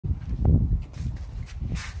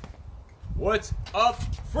What's up,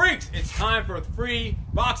 freaks? It's time for a free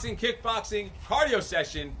boxing, kickboxing, cardio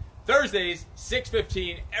session. Thursdays,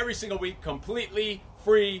 6:15, every single week, completely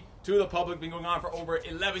free to the public. Been going on for over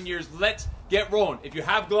 11 years. Let's get rolling. If you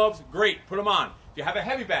have gloves, great, put them on. If you have a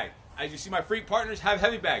heavy bag, as you see my freak partners have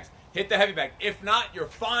heavy bags, hit the heavy bag. If not, you're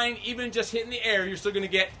fine. Even just hitting the air, you're still going to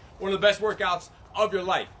get one of the best workouts of your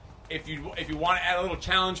life. If you want to add a little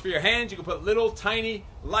challenge for your hands, you can put little tiny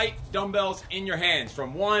light dumbbells in your hands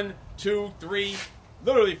from 1, 2, 3,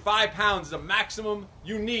 literally 5 pounds is the maximum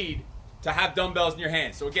you need to have dumbbells in your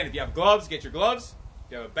hands. So again, if you have gloves, get your gloves.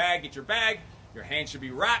 If you have a bag, get your bag. Your hands should be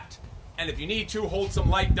wrapped. And if you need to, hold some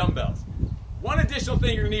light dumbbells. One additional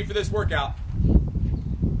thing you're going to need for this workout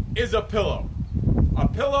is a pillow. A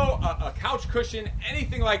pillow, a couch cushion,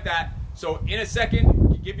 anything like that. So in a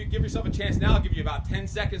second, give yourself a chance now. I'll give you about 10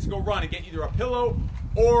 seconds to go run and get either a pillow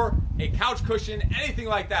or a couch cushion, anything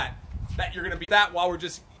like that, that you're going to be that while we're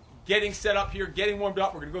just getting set up here, getting warmed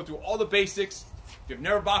up. We're going to go through all the basics. If you've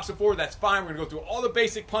never boxed before, that's fine. We're going to go through all the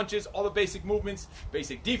basic punches, all the basic movements,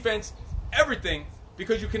 basic defense, everything,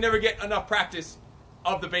 because you can never get enough practice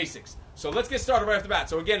of the basics. So let's get started right off the bat.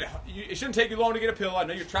 So again, it shouldn't take you long to get a pillow. I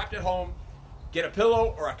know you're trapped at home. Get a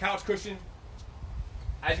pillow or a couch cushion.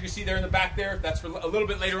 As you can see there in the back there, that's for a little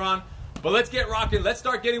bit later on. But let's get rocking. Let's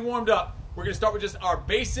start getting warmed up. We're going to start with just our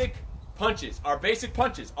basic punches. Our basic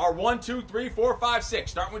punches. Our 1, 2, 3, 4, 5,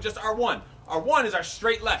 6. Starting with just our 1. Our 1 is our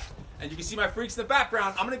straight left. And you can see my freaks in the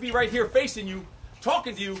background. I'm going to be right here facing you,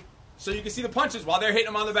 talking to you, so you can see the punches while they're hitting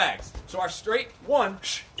them on the bags. So our straight 1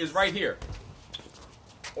 is right here.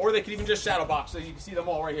 Or they can even just shadow box so you can see them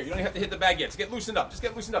all right here. You don't even have to hit the bag yet. Just get loosened up. Just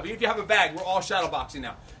get loosened up. Even if you have a bag, we're all shadow boxing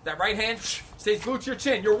now. That right hand stays glued to your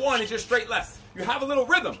chin. Your 1 is your straight left. You have a little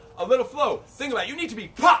rhythm, a little flow. Think about it. You need to be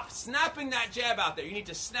pop, snapping that jab out there. You need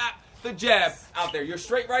to snap the jab out there. Your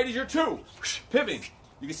straight right is your 2. Pivoting.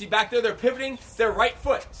 You can see back there, they're pivoting their right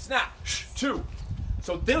foot. Snap. 2.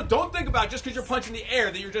 So don't think about just because you're punching the air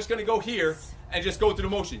that you're just going to go here and just go through the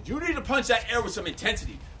motion. You need to punch that air with some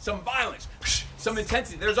intensity, some violence, some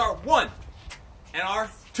intensity. There's our 1 and our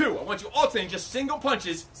 2. I want you alternating just single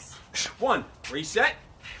punches. 1, reset.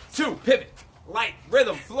 2, pivot. Light,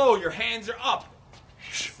 rhythm, flow. Your hands are up.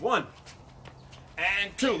 1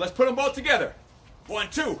 and 2. Let's put them both together. 1,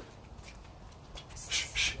 2.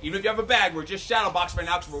 Even if you have a bag, we're just shadow box right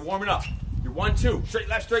now because we're warming up. You're 1, 2. Straight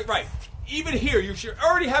left, straight right. Even here, you should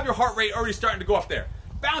already have your heart rate already starting to go up there.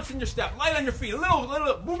 Bouncing your step, light on your feet, a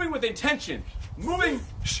little moving with intention, moving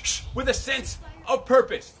with a sense of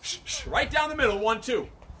purpose. Right down the middle, 1, 2.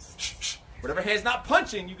 Whatever hand's not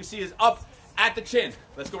punching, you can see is up at the chin.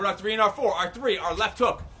 Let's go with our 3 and our 4. Our 3, our left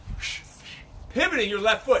hook. Pivoting your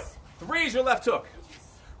left foot. 3 is your left hook.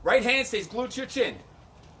 Right hand stays glued to your chin.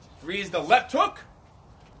 3 is the left hook.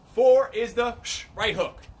 4 is the right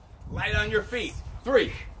hook. Light on your feet.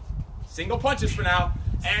 3. Single punches for now.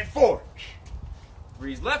 And 4.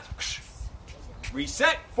 3's left.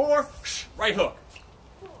 Reset. 4. Right hook.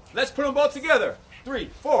 Let's put them both together. 3,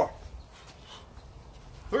 4.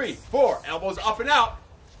 3, 4. Elbows up and out.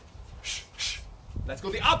 Let's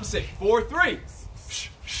go the opposite. 4, 3.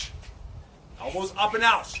 Elbows up and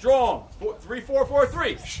out. Strong. 3, 4, 4,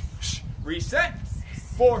 3. Reset.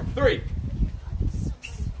 4, 3.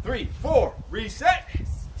 3, 4. Reset.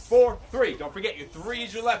 4, 3. Don't forget, your 3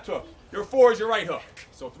 is your left hook. Your 4 is your right hook.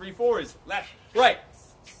 So 3, 4 is left, right.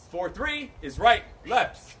 4, 3 is right,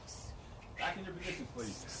 left. Back in your positions,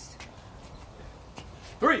 please.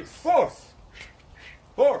 3, 4.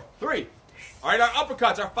 4, 3. All right, our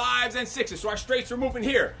uppercuts, our 5s and 6s. So our straights are moving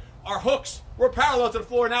here. Our hooks were parallel to the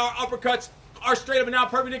floor. Now our uppercuts are straight up and down,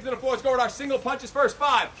 perpendicular to the floor. Let's go with our single punches first.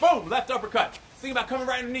 5, boom, left uppercut. Think about coming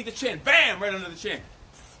right underneath the chin. Bam, right under the chin.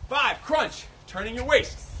 5, crunch, turning your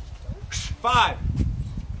waist. 5.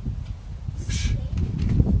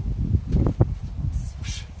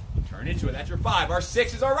 Turn into it. That's your 5. Our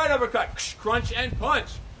 6 is our right uppercut. Crunch and punch.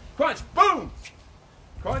 Crunch, boom.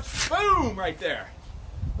 Crunch, boom, right there.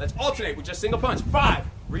 Let's alternate with just single punch. 5.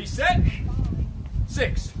 Reset.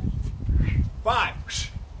 6. 5.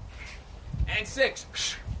 And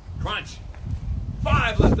 6. Crunch.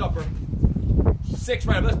 5 left upper. 6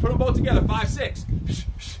 right upper. Let's put them both together. 5, 6.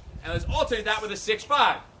 And let's alternate that with a 6,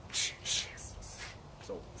 5.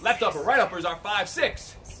 So left upper, right upper is our 5,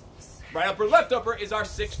 6. Right upper, left upper is our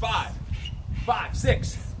 6, 5. 5,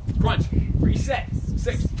 6. Crunch. Reset.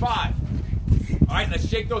 6, 5. All right, let's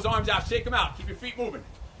shake those arms out. Shake them out. Keep your feet moving.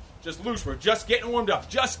 Just loose. We're just getting warmed up.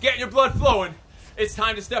 Just getting your blood flowing. It's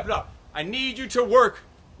time to step it up. I need you to work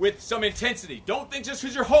with some intensity. Don't think just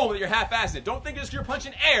because you're home that you're half-assed it. Don't think just because you're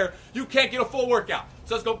punching air you can't get a full workout.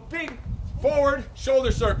 So let's go big forward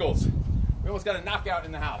shoulder circles. We almost got a knockout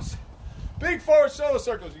in the house. Big forward shoulder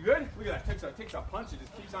circles. You good? Look at that. Takes a punch. It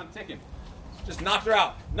just keeps on ticking. Just knocked her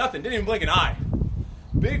out. Nothing. Didn't even blink an eye.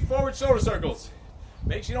 Big forward shoulder circles.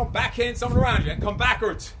 Make sure you don't backhand someone around you and come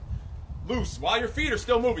backwards. Loose while your feet are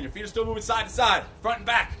still moving. Your feet are still moving side to side, front and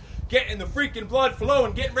back. Getting the freaking blood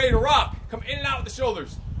flowing, getting ready to rock. Come in and out with the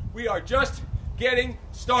shoulders. We are just getting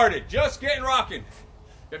started. Just getting rocking.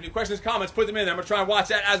 If you have any questions, comments, put them in there. I'm going to try and watch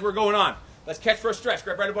that as we're going on. Let's catch for a stretch.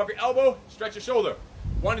 Grab right above your elbow. Stretch your shoulder.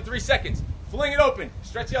 1 to 3 seconds. Fling it open.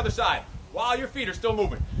 Stretch the other side while your feet are still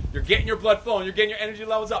moving. You're getting your blood flowing. You're getting your energy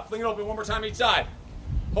levels up. Fling it open one more time each side.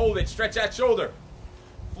 Hold it. Stretch that shoulder.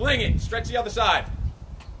 Fling it. Stretch the other side.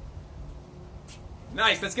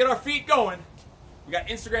 Nice. Let's get our feet going. We got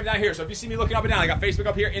Instagram down here. So if you see me looking up and down, I got Facebook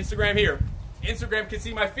up here, Instagram here. Instagram can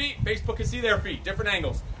see my feet. Facebook can see their feet. Different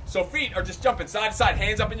angles. So feet are just jumping side to side.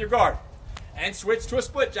 Hands up in your guard. And switch to a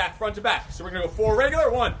split jack front to back. So we're going to go 4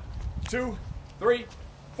 regular. 1, 2, 3,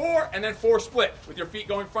 4. And then 4 split with your feet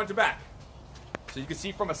going front to back. So you can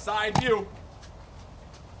see from a side view.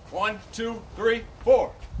 1, 2, 3,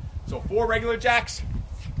 4. So 4 regular jacks.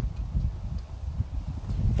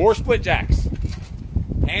 4 split jacks.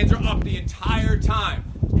 Hands are up the entire time.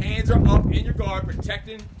 Hands are up in your guard,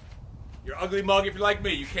 protecting your ugly mug if you're like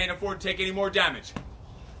me. You can't afford to take any more damage.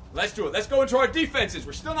 Let's do it. Let's go into our defenses.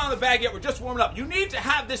 We're still not on the bag yet. We're just warming up. You need to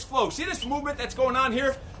have this flow. See this movement that's going on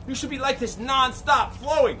here? You should be like this non-stop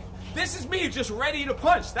flowing. This is me just ready to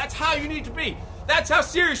punch. That's how you need to be. That's how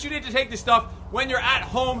serious you need to take this stuff when you're at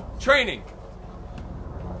home training.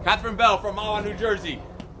 Catherine Bell from Mahwah, New Jersey.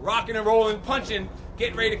 Rocking and rolling, punching,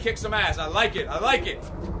 getting ready to kick some ass. I like it. I like it.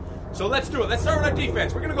 So let's do it. Let's start with our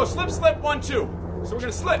defense. We're going to go slip, slip, 1, 2. So we're going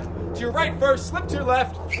to slip to your right first, slip to your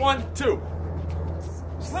left, 1, 2.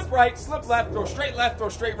 Slip right, slip left, throw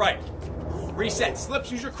straight right. Reset.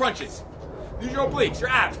 Slips, use your crunches. Use your obliques, your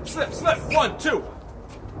abs. Slip, slip, 1, 2.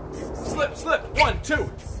 Slip, slip, 1, 2. So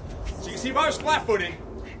you can see if I was flat-footed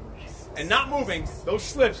and not moving, those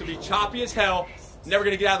slips would be choppy as hell, never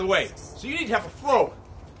going to get out of the way. So you need to have a flow.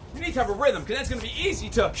 You need to have a rhythm, because that's going to be easy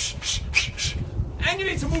to and you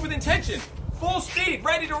need to move with intention. Full speed,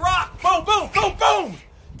 ready to rock. Boom, boom, boom, boom.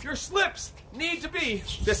 Your slips need to be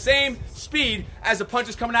the same speed as the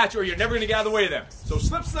punches coming at you, or you're never going to get out of the way of them. So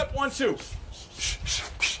slip, slip, 1, 2.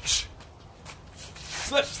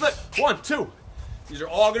 Slip, slip, 1, 2. These are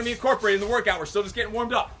all going to be incorporated in the workout. We're still just getting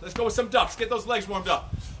warmed up. Let's go with some ducks. Get those legs warmed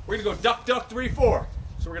up. We're going to go duck, duck, 3, 4.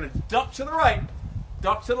 So we're going to duck to the right,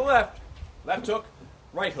 duck to the left, left hook,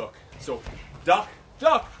 right hook. So duck,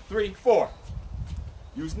 duck, 3, 4.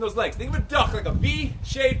 Using those legs. Think of a duck like a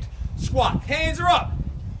V-shaped squat. Hands are up.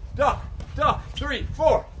 Duck, duck, 3,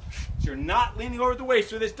 4. So you're not leaning over the waist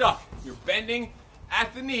for this duck. You're bending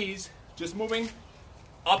at the knees, just moving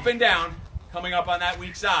up and down, coming up on that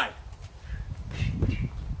weak side.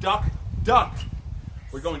 Duck, duck.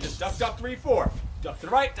 We're going just duck, duck, 3, 4. Duck to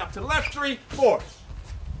the right, duck to the left, 3, 4.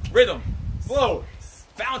 Rhythm, flow,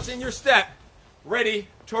 bounce in your step, ready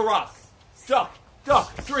to rock. Duck,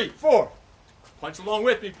 duck, 3, 4. Punch along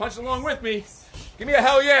with me, punch along with me. Give me a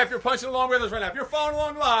hell yeah if you're punching along with us right now. If you're following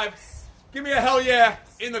along live, give me a hell yeah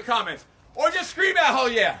in the comments. Or just scream out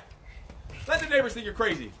hell yeah. Let the neighbors think you're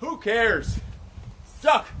crazy. Who cares?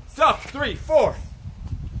 Duck, duck, 3, 4.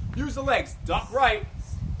 Use the legs. Duck right,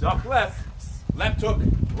 duck left, left hook,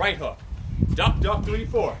 right hook. Duck, duck, 3,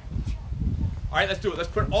 4. All right, let's do it. Let's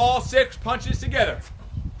put all 6 punches together.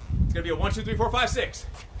 It's going to be a 1, 2, 3, 4, 5, 6.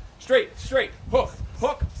 Straight, straight, hook,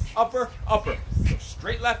 hook, upper, upper. So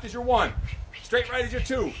straight left is your 1. Straight right is your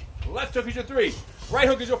 2. Left hook is your 3. Right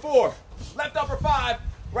hook is your 4. Left upper 5.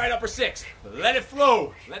 Right upper 6. Let it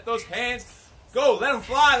flow. Let those hands go. Let them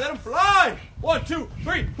fly. Let them fly. 1, 2,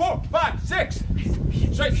 3, 4, 5, 6.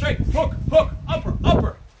 Straight, straight, hook, hook, upper,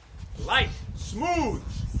 upper. Light, smooth.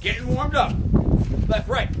 Getting warmed up. Left,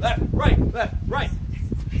 right, left, right.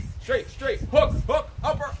 Straight, straight, hook, hook,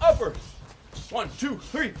 upper, upper. 1, 2,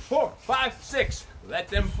 3, 4, 5, 6. Let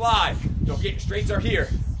them fly. Don't get straights are here.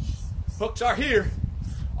 Hooks are here.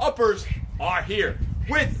 Uppers are here.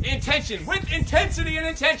 With intention, with intensity and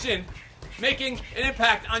intention, making an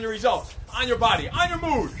impact on your results, on your body, on your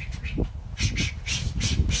mood.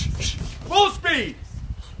 Full speed.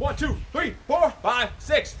 1, 2, 3, 4, 5,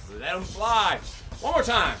 6. Let them fly. One more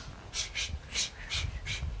time.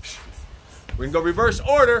 We're going to go reverse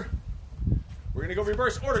order. We're going to go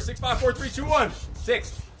reverse order. 6, 5, 4, 3, 2, 1.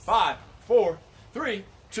 6, 5, 4, 3,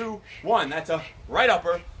 2, 1. That's a right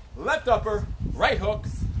upper, right hook,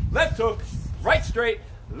 right straight,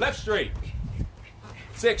 left straight.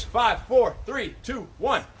 6, 5, 4, 3, 2,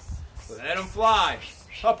 1. Let them fly.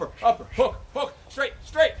 Upper, upper, hook, hook, straight,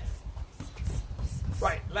 straight.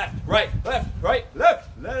 right, left, right, left, right, left.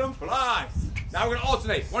 Let them fly. Now we're going to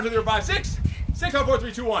alternate. 1, 2, 3, 4, 5, 6. 6, 5, 4,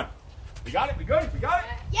 3, 2, 1. We got it? We good? We got it?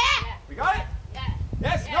 Yeah. We got it? Yeah.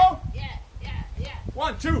 Yes? Yeah. No? Yeah.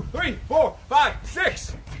 1, 2, 3, 4, 5,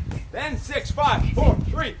 6. Then 6, 5, 4,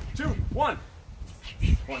 3, 2, 1.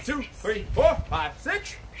 1, 2, 3, 4, 5,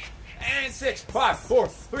 6. And 6, 5, 4,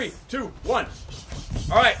 3, 2, 1.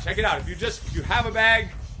 All right, check it out. If you have a bag,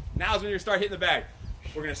 now's when you start hitting the bag.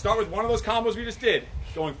 We're going to start with one of those combos we just did,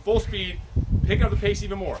 going full speed, picking up the pace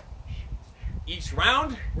even more. Each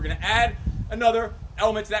round, we're going to add another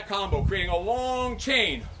element to that combo, creating a long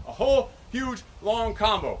chain, a whole huge long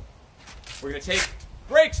combo. We're going to take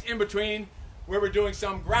breaks in between where we're doing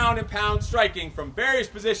some ground and pound striking from various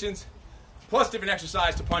positions, plus different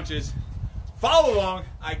exercise to punches. Follow along.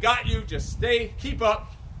 I got you. Just stay, keep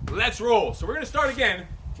up. Let's roll. So we're going to start again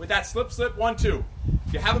with that slip, slip, 1, 2.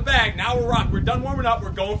 If you have a bag, now we're rocking. We're done warming up.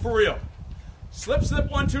 We're going for real. Slip, slip,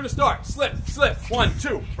 1, 2 to start. Slip, slip, 1,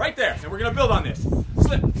 2. Right there. And we're going to build on this.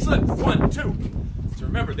 Slip, slip, 1, 2. So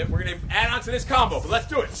remember that we're going to add on to this combo, but let's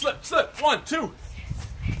do it. Slip, slip, 1, 2.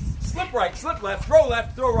 Slip right, slip left,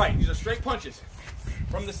 throw right. These are straight punches.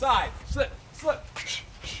 From the side. Slip, slip.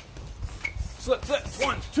 Slip, slip,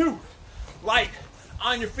 1, 2. Light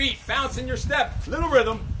on your feet, bouncing your step. Little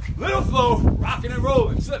rhythm, little flow, rocking and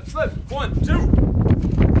rolling. Slip, slip, 1, 2.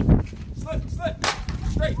 Slip, slip,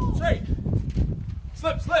 straight, straight.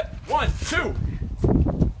 Slip, slip, 1, 2.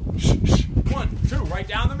 1, 2, right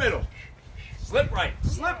down the middle. Slip right,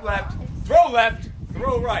 slip left, throw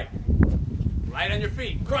right. Light on your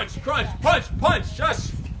feet. Crunch, crunch, punch, punch,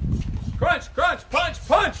 shush. Crunch, crunch, punch,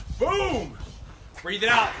 punch. Boom. Breathe it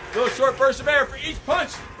out. Little short burst of air for each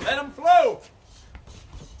punch. Let them flow.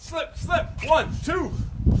 Slip, slip. 1, 2.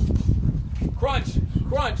 Crunch,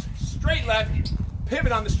 crunch. Straight left.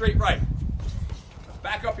 Pivot on the straight right.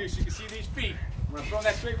 Back up here so you can see these feet. When I'm throwing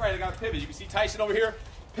that straight right, I got to pivot. You can see Tyson over here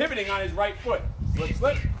pivoting on his right foot. Slip,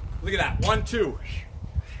 slip. Look at that. 1, 2.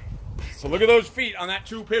 So look at those feet on that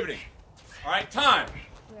 2 pivoting. All right, time.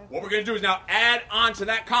 What we're going to do is now add on to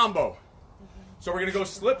that combo. So we're going to go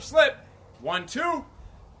slip, slip. 1, 2.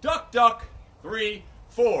 Duck, duck. 3,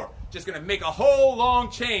 4. Just going to make a whole long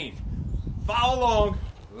chain. Follow along.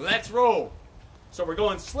 Let's roll. So we're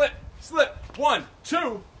going slip, slip. 1,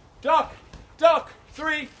 2. Duck, duck.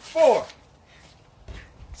 3, 4.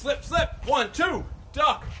 Slip, slip. 1, 2.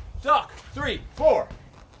 Duck, duck. 3, 4.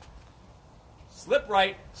 Slip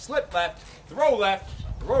right, slip left, throw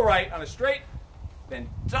right on a straight, then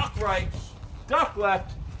duck right, duck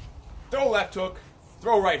left, throw left hook,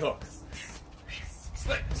 throw right hook.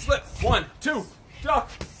 Slip, slip, 1, 2, duck,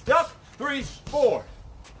 duck, 3, 4.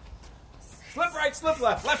 Slip right, slip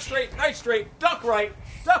left, left straight, duck right,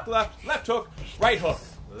 duck left hook, right hook.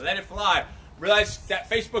 Let it fly. Realize that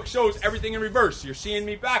Facebook shows everything in reverse. You're seeing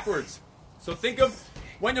me backwards. So think of,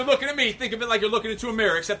 when you're looking at me, think of it like you're looking into a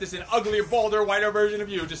mirror, except it's an uglier, balder, whiter version of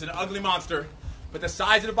you, just an ugly monster. But the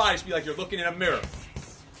size of the body should be like you're looking in a mirror,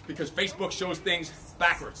 because Facebook shows things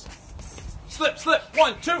backwards. Slip, slip,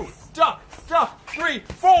 1, 2, duck, duck, 3,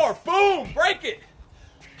 4, boom, break it.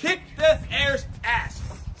 Kick the air's ass.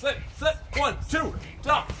 Slip, slip, 1, 2,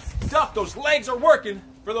 duck, duck. Those legs are working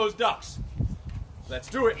for those ducks. Let's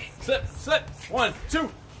do it. Slip, slip, 1,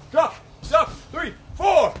 2, duck, duck, 3,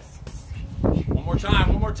 4. One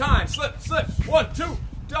more time. Slip, slip, 1, 2,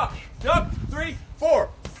 duck, duck, 3, 4.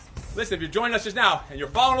 Listen, if you're joining us just now and you're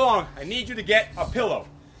following along, I need you to get a pillow.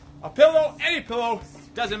 A pillow, any pillow,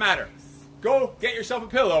 doesn't matter. Go get yourself a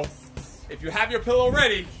pillow. If you have your pillow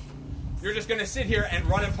ready, you're just going to sit here and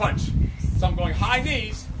run and punch. So I'm going high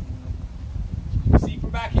knees. See from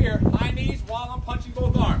back here, high knees while I'm punching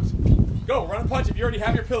both arms. Go, run and punch if you already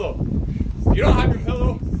have your pillow. If you don't have your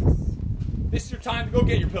pillow, this is your time to go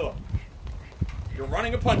get your pillow. You're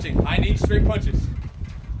running and punching, high knees, straight punches.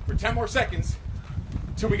 For 10 more seconds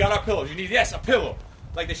until we got our pillows. You need, yes, a pillow.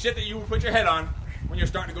 Like the shit that you would put your head on when you're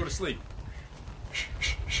starting to go to sleep.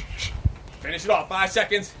 Finish it off, 5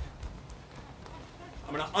 seconds.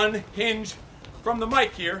 I'm going to unhinge from the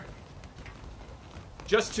mic here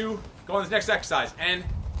just to go on this next exercise. And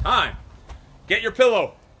time. Get your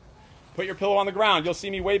pillow. Put your pillow on the ground. You'll see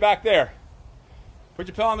me way back there. Put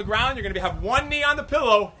your pillow on the ground. You're going to have one knee on the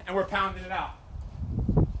pillow, and we're pounding it out.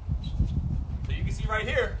 So you can see right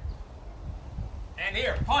here and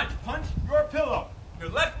here. Punch. Punch your pillow. Your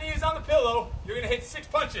left knee is on the pillow. You're going to hit 6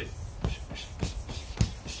 punches.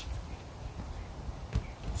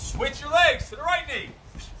 Switch your legs to the right knee.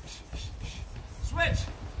 Switch.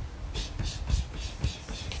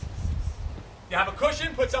 You have a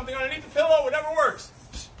cushion, put something underneath the pillow, whatever works.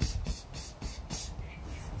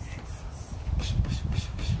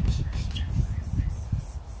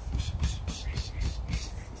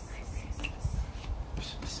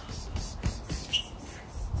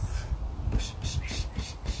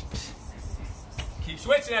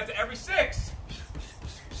 switching after every 6.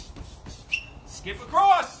 Skip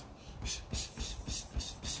across.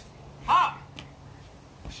 Hop.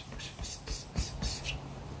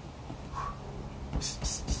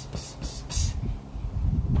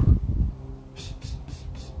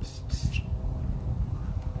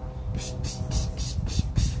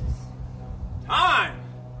 Time.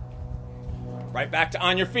 Right back to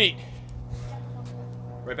on your feet.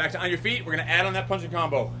 Right back to on your feet. We're going to add on that punching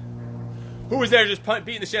combo. Who was there just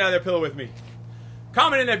beating the shit out of their pillow with me?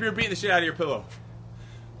 Comment in if you're beating the shit out of your pillow.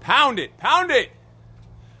 Pound it. Pound it.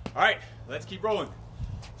 All right, let's keep rolling.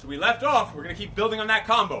 So we left off. We're going to keep building on that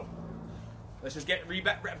combo. Let's just get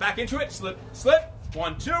back into it. Slip, slip.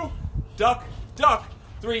 1, 2. Duck, duck.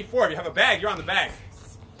 3, 4. If you have a bag, you're on the bag.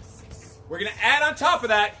 We're going to add on top of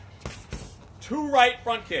that 2 right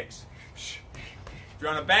front kicks. If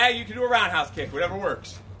you're on a bag, you can do a roundhouse kick, whatever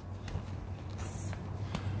works.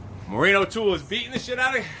 Marino Tool is beating the shit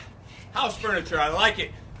out of house furniture. I like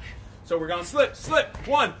it. So we're going slip, slip.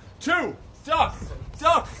 1, 2, duck,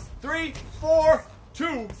 duck. 3, 4,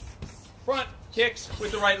 2. Front kicks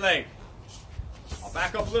with the right leg. I'll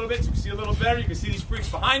back up a little bit so you can see a little better. You can see these freaks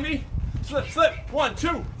behind me. Slip, slip. 1,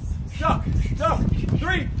 2. Duck, duck.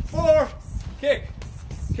 3, 4. Kick,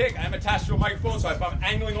 kick. I'm attached to a microphone, so if I'm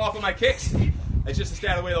angling off of my kicks, it's just to stay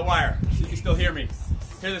out of the way of the wire, so you can still hear me.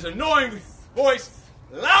 Hear this annoying voice,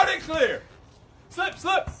 loud and clear. Slip,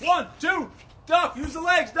 slip. 1, 2. Duck. Use the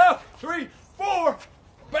legs. Duck. 3, 4.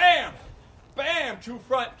 Bam. Bam. 2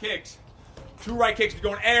 front kicks. 2 right kicks. If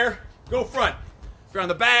you're going air, go front. If you're on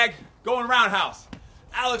the bag, go in roundhouse.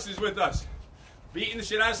 Alex is with us, beating the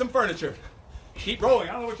shit out of some furniture. Keep rolling.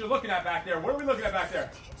 I don't know what you're looking at back there. What are we looking at back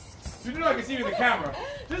there? You know I can see you in the camera.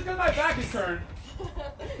 Just because my back is turned,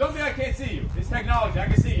 don't mean I can't see you. It's technology. I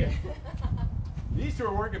can see you. These two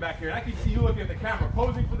are working back here, and I can see you looking at the camera,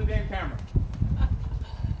 posing for the damn camera.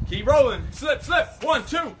 Keep rolling. Slip, slip. 1,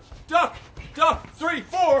 2. Duck, duck. 3,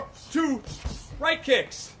 4. 2 right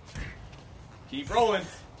kicks. Keep rolling.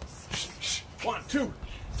 1, 2.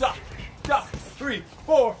 Duck, duck. 3,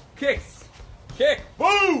 4. Kick, kick.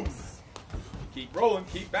 Boom. Keep rolling.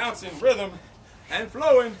 Keep bouncing. Rhythm and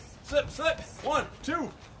flowing. Slip, slip. 1,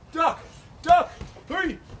 2. Duck, duck.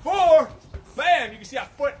 3, 4. Bam. You can see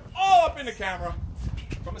that foot all up in the camera.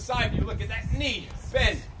 From the side view, look at that knee.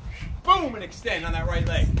 Bend. Boom, and extend on that right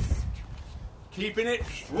leg. Keeping it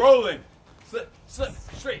rolling. Slip, slip.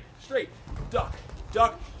 Straight, straight. Duck,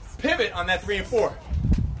 duck. Pivot on that 3 and 4.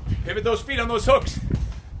 Pivot those feet on those hooks.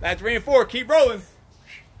 That 3 and 4. Keep rolling.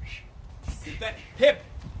 Get that hip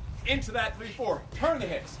into that 3, 4. Turn the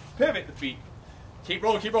hips. Pivot the feet. Keep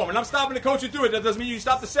rolling, keep rolling. When I'm stopping to coach you through it, that doesn't mean you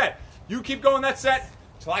stop the set. You keep going that set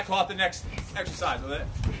until I call out the next exercise, or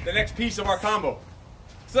the next piece of our combo.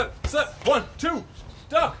 Slip, slip. 1, 2.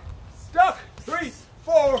 Duck, duck. 3,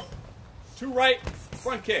 4. 2 right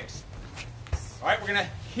front kicks. All right, we're going to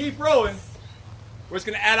keep rolling. We're just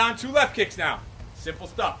going to add on 2 left kicks now. Simple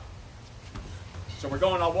stuff. So we're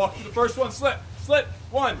going, I'll walk through the first one. Slip, slip.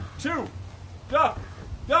 1, 2. Duck,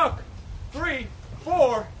 duck. 3,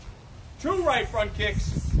 4. 2 right front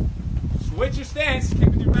kicks. Switch your stance. Kick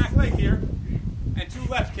with your back leg here. And 2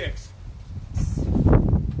 left kicks. So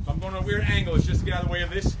I'm going on a weird angle. It's just to get out of the way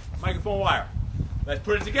of this microphone wire. Let's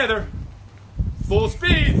put it together. Full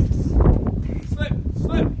speed. Slip,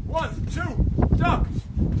 slip. 1, 2. Duck,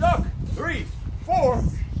 duck. 3, 4.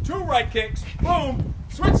 2 right kicks. Boom.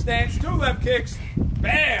 Switch stance. 2 left kicks.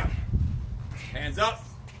 Bam. Hands up.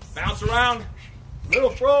 Bounce around.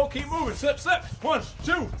 Little throw. Keep moving. Slip, slip. 1,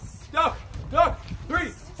 2. Duck, duck. 3,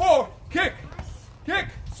 4. Kick, kick.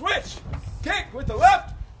 Switch. Kick with the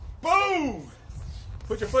left. Boom.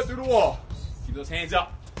 Put your foot through the wall. Keep those hands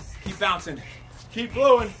up. Keep bouncing. Keep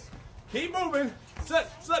blowing. Keep moving. Slip,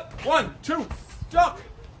 slip. 1, 2. Duck,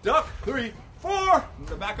 duck. 3, 4. I'm going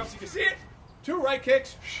to back up so you can see it. 2 right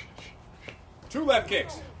kicks. 2 left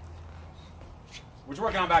kicks. What you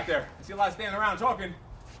working on back there? I see a lot of standing around talking.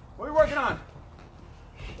 What are you working on?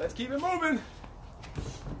 Let's keep it moving.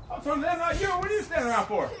 I'm from them, not you. What are you standing around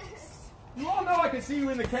for? You all know I can see you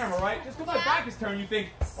in the camera, right? Just because my back is turned, you think,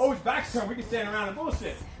 oh, his back's turned, we can stand around and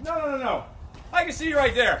bullshit. No, no, no, no. I can see you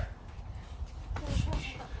right there.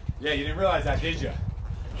 Yeah, you didn't realize that, did you?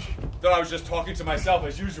 Thought I was just talking to myself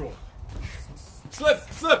as usual. Slip,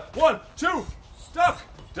 slip. 1, 2. Duck,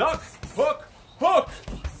 duck. Hook, hook.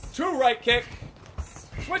 2 right kick.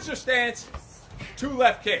 Switch your stance. 2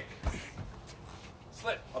 left kick.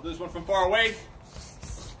 Slip. I'll do this one from far away.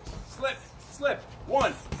 Slip, slip.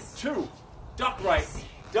 1, 2. Duck right,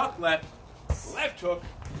 duck left. Left hook,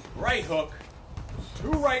 right hook.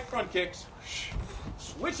 2 right front kicks.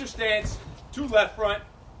 Switch your stance. 2 left front.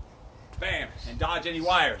 bam, and dodge any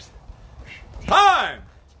wires. Time!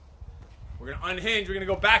 We're gonna unhinge, we're gonna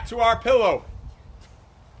go back to our pillow.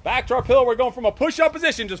 Back to our pillow, we're going from a push-up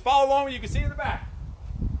position. Just follow along what you can see in the back.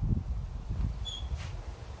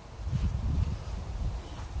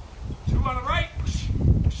 Two on the right,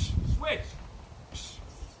 switch.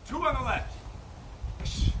 Two on the left.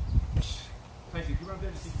 Tracy, can you run up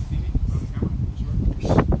there to see me? Run on the camera?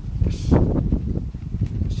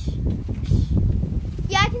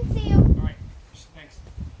 Yeah, I can see you. All right, thanks.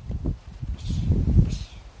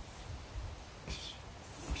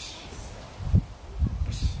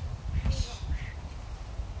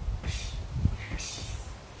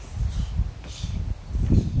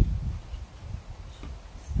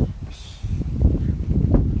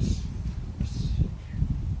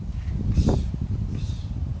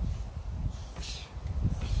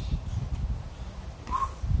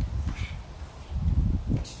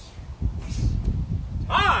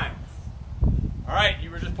 Time! All right,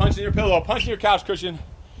 you were just punching your pillow, punching your couch cushion,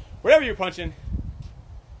 whatever you're punching.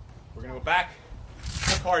 We're gonna go back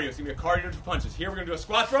to cardio. It's gonna be a cardio to punches. Here we're gonna do a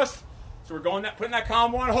squat thrust. So we're going putting that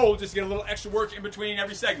combo on hold just to get a little extra work in between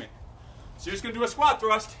every segment. So you're just gonna do a squat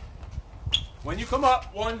thrust. When you come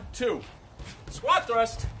up, 1, 2. Squat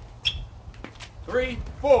thrust, 3,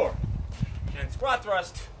 4. And squat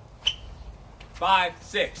thrust, 5,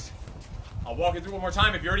 6. I'll walk you through one more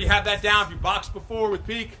time. If you already have that down, if you boxed before with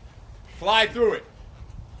peak, fly through it.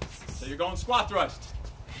 So you're going squat thrust.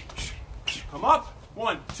 Come up,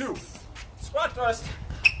 1, 2. Squat thrust,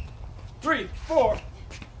 3, 4.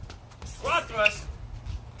 Squat thrust,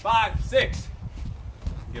 5, 6.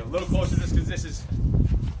 Get a little closer to this because this is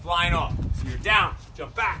flying off. So you're down,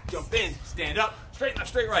 jump back, jump in, stand up, straight left,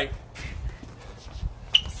 straight right.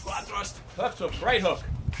 Squat thrust, left hook, right hook.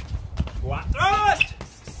 Squat thrust,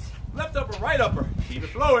 left upper, right upper. Keep it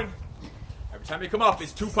flowing. Every time you come up,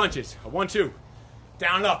 it's 2 punches. A 1, 2.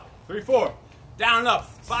 Down and up. 3, 4. Down and up.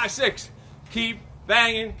 5, 6. Keep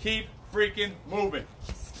banging. Keep freaking moving.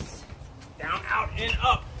 Down, out, in,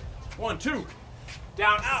 up. 1, 2.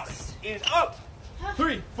 Down, out, in, up.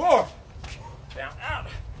 3, 4. Down, out,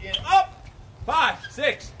 in, up. 5,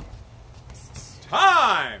 6.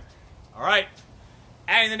 Time. All right.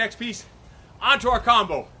 Adding the next piece onto our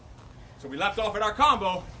combo. So we left off at our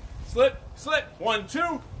combo. Slip, slip. 1,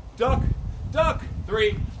 2. Duck, duck.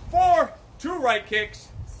 3, 4. 2 right kicks.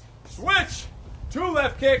 Switch. 2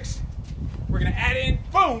 left kicks. We're going to add in,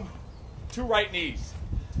 boom, 2 right knees.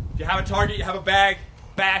 If you have a target, you have a bag,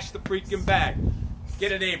 bash the freaking bag.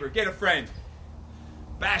 Get a neighbor, get a friend.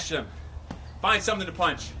 Bash them. Find something to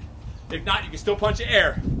punch. If not, you can still punch the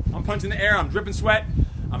air. I'm punching the air, I'm dripping sweat,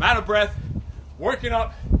 I'm out of breath, working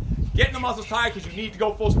up, getting the muscles tired because you need to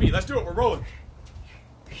go full speed. Let's do it, we're rolling.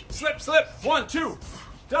 Slip, slip, 1, 2.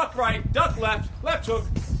 Duck right, duck left, left hook,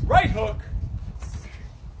 right hook.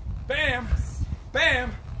 Bam,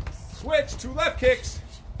 bam. Switch, 2 left kicks,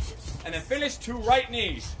 and then finish 2 right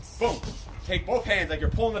knees. Boom. Take both hands like you're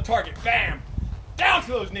pulling the target. Bam. Down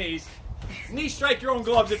to those knees. Knee strike your own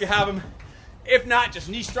gloves if you have them. If not, just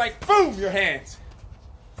knee strike, boom, your hands.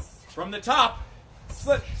 From the top,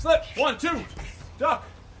 slip, slip, 1, 2. Duck,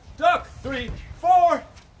 duck, 3, 4.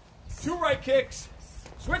 2 right kicks.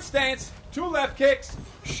 Switch stance, 2 left kicks.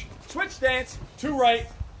 Switch stance, 2 right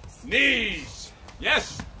knees.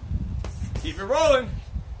 Yes. Keep it rolling.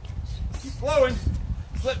 Keep flowing.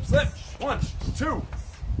 Slip, slip. 1, 2.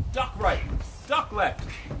 Duck right. Duck left.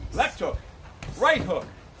 Left hook. Right hook.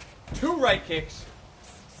 2 right kicks.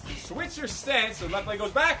 Switch your stance. So left leg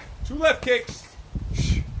goes back. 2 left kicks.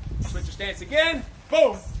 Switch your stance again.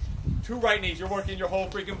 Boom. 2 right knees. You're working your whole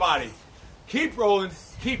freaking body. Keep rolling.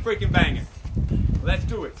 Keep freaking banging. Let's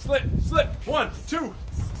do it. Slip, slip. 1, 2.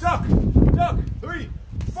 Duck. Duck. 3,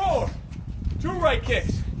 4. 2 right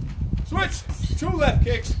kicks. Switch. 2 left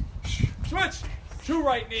kicks. Switch. 2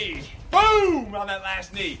 right knees. Boom! On that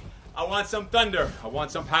last knee. I want some thunder. I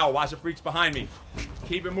want some power. Watch the freaks behind me.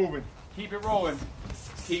 Keep it moving. Keep it rolling.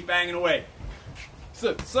 Keep banging away.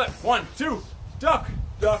 Slip, slip. 1, 2. Duck,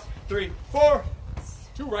 duck. 3, 4.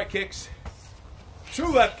 2 right kicks. 2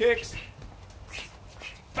 left kicks.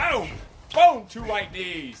 Boom! Boom! 2 right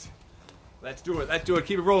knees. Let's do it. Let's do it.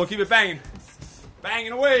 Keep it rolling. Keep it banging.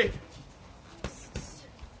 Banging away.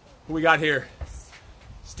 Who we got here?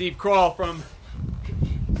 Steve Crawl from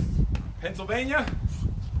Pennsylvania,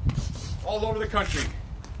 all over the country.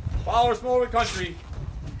 Followers from all over the country,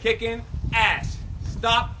 kicking ass.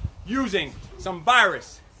 Stop using some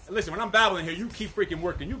virus. And listen, when I'm babbling here, you keep freaking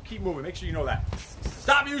working. You keep moving. Make sure you know that.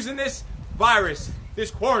 Stop using this virus,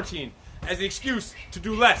 this quarantine, as an excuse to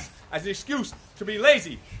do less, as an excuse to be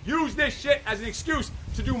lazy. Use this shit as an excuse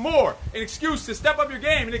to do more, an excuse to step up your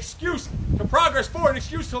game, an excuse to progress forward, an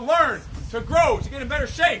excuse to learn, to grow, to get in better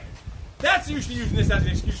shape. That's what you should be using this as an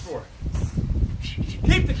excuse for.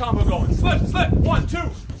 Keep the combo going. Slip, slip. 1, 2.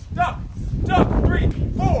 Duck, duck. 3,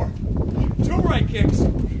 4. 2 right kicks.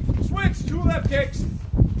 Switch. 2 left kicks.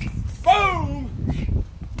 Boom.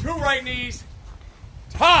 2 right knees.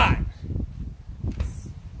 Time. What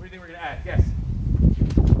do you think we're going to add? Guess.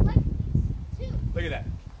 Look at that.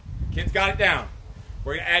 Kids got it down.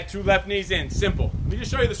 We're going to add 2 left knees in. Simple. Let me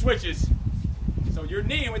just show you the switches. So you're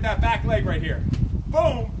kneeing with that back leg right here.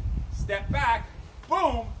 Boom. Step back.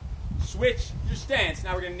 Boom. Switch your stance.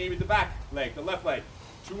 Now we're going to knee with the back leg, the left leg.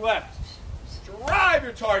 2 left. Drive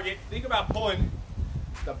your target. Think about pulling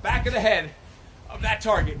the back of the head of that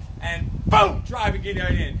target. And boom. Drive and get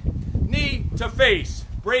right in. Knee to face.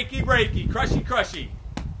 Breaky, breaky. Crushy, crushy.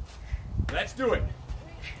 Let's do it.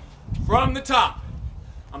 From the top.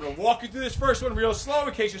 I'm going to walk you through this first one real slow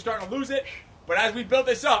in case you're starting to lose it. But as we build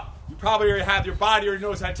this up, you probably already have your body already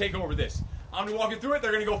knows how to take over this. I'm going to walk you through it.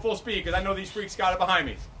 They're going to go full speed because I know these freaks got it behind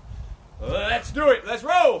me. Let's do it. Let's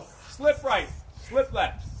roll. Slip right. Slip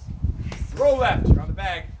left. Roll left. Around the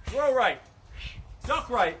bag. Throw right. Duck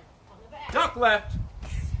right. Duck left.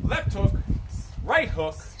 Left hook. Right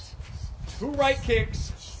hook. 2 right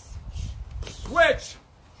kicks. Switch.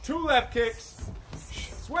 2 left kicks.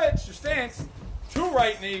 Switch your stance. 2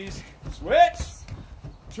 right knees. Switch.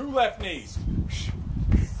 2 left knees.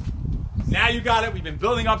 Now you got it. We've been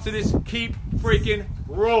building up to this. Keep freaking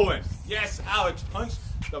rolling. Yes, Alex, punch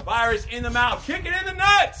the virus in the mouth. Kick it in the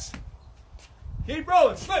nuts. Keep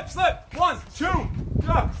rolling. Slip, slip. 1, 2.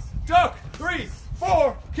 Duck, duck. 3,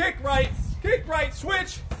 4. Kick right.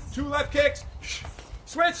 Switch. 2 left kicks.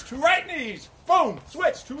 Switch. 2 right knees. Boom.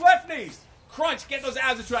 Switch. 2 left knees. Crunch. Get those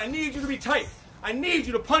abs into it. I need you to be tight. I need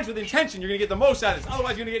you to punch with intention. You're going to get the most out of this.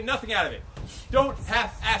 Otherwise, you're going to get nothing out of it. Don't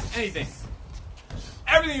half-ass anything.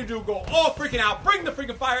 Everything you do, go all freaking out. Bring the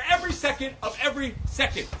freaking fire every second of every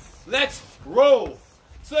second. Let's roll.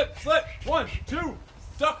 Slip, slip. 1, 2.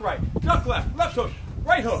 Duck right. Duck left. Left hook.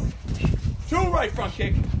 Right hook. 2 right front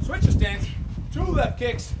kick. Switch your stance. 2 left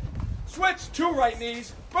kicks. Switch. 2 right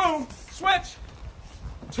knees. Boom. Switch.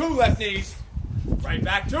 2 left knees. Right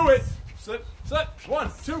back to it. Slip, slip.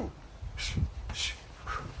 1, 2.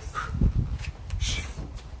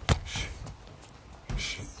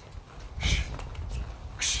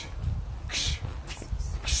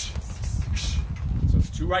 So it's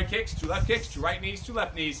 2 right kicks, 2 left kicks, 2 right knees, 2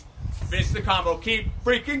 left knees. Finish the combo. Keep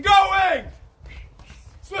freaking going.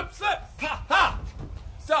 Slip, slip. Ha, ha.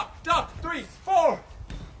 Duck, duck. 3, 4.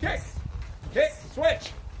 Kick, kick,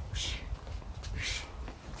 switch.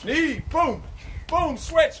 Knee, boom, boom,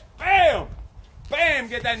 switch. Bam, bam.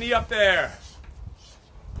 Get that knee up there.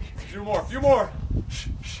 A few more, a few more.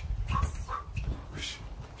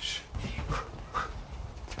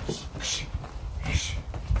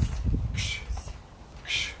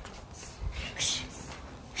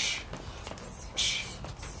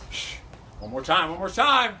 One more time, one more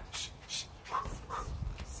time.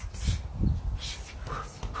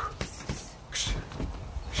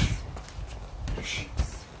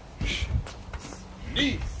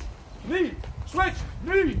 Knee, knee, switch,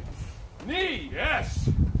 knee, knee, yes.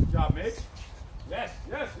 Good job, mate. Yes,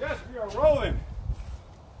 yes, yes, we are rolling.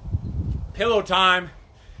 Pillow time.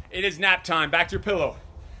 It is nap time. Back to your pillow.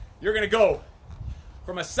 You're going to go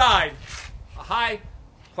from a side, a high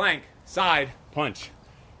plank side punch.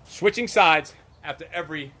 Switching sides after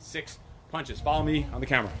every 6 punches. Follow me on the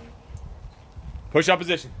camera. Push up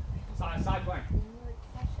position. Side plank.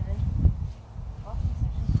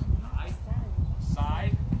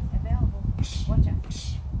 Side. Available. Watch out.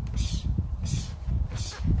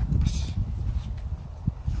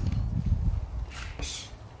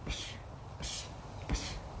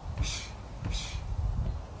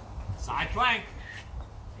 Side plank.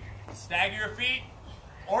 Stagger your feet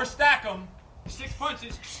or stack them. 6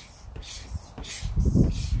 punches.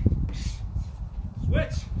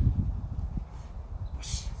 Switch.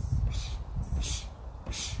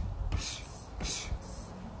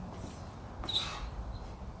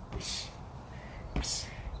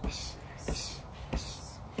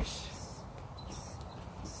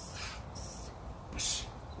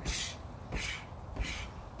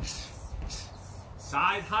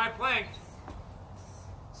 Side high plank.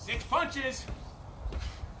 6 punches.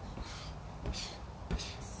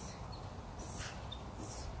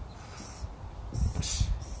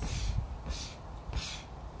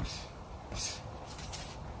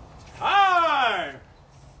 Time.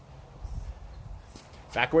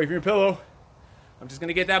 Back away from your pillow. I'm just going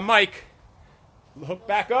to get that mic. Hook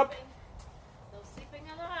back up. No sleeping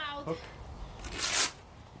allowed. Hook.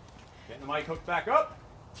 Getting the mic hooked back up.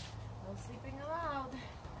 No sleeping allowed.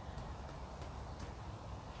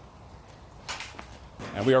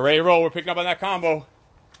 And we are ready to roll. We're picking up on that combo.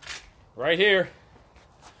 Right here.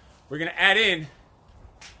 We're going to add in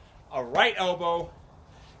a right elbow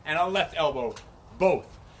and a left elbow. Both.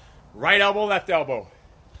 Right elbow, left elbow.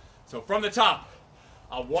 So from the top,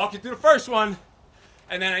 I'll walk you through the first one,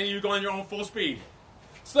 and then I need you to go on your own full speed.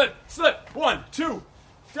 Slip, slip. 1, 2,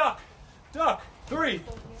 duck, duck. 3,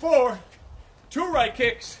 4. 2 right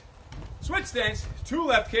kicks. Switch stance. 2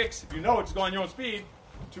 left kicks. If you know it, just go on your own speed.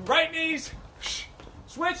 2 right knees.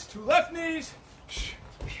 Switch. 2 left knees.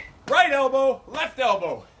 Right elbow, left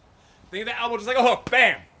elbow. Think of the elbow just like a hook.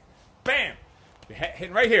 Bam, bam. You're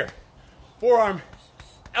hitting right here. Forearm,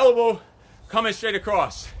 elbow, coming straight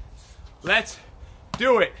across. Let's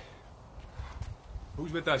do it.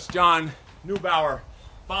 Who's with us? John Neubauer.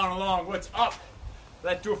 Following along. What's up?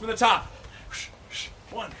 Let's do it from the top.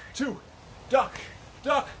 1, 2, duck,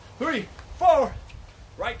 duck. 3, 4.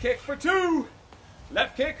 Right kick for 2.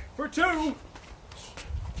 Left kick for 2.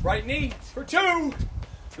 Right knee for 2.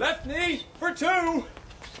 Left knee for 2.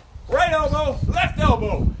 Right elbow, left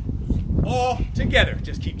elbow. All together.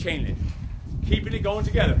 Just keep chaining it. Keeping it going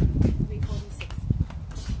together. 346.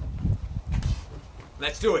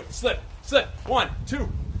 Let's do it. Slip, slip. 1, 2,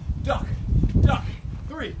 duck, duck.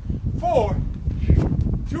 3, 4.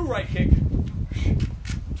 2 right kick.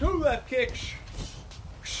 2 left kick.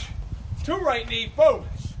 2 right knee. Boom,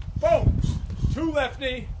 boom. 2 left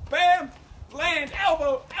knee. Bam. Land.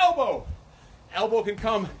 Elbow, elbow. Elbow can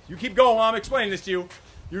come. You keep going while I'm explaining this to you.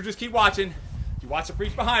 You just keep watching. You watch the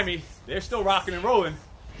freaks behind me. They're still rocking and rolling.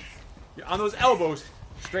 You're on those elbows,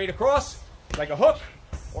 straight across, like a hook,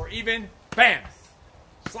 or even, bam,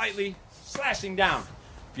 slightly slashing down.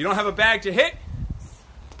 If you don't have a bag to hit,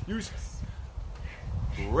 use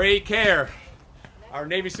great care. Our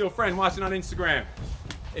Navy SEAL friend watching on Instagram.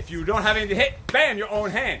 If you don't have anything to hit, bam, your own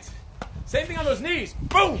hands. Same thing on those knees.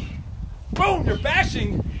 Boom, boom, you're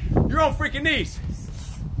bashing your own freaking knees.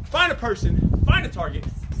 Find a person, find a target.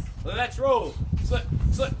 Let's roll. Slip,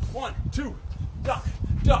 slip. 1, 2, duck,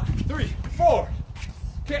 duck. 3, 4.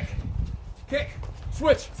 Kick, kick,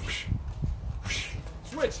 switch.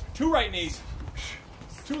 Switch. 2 right knees.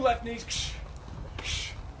 2 left knees.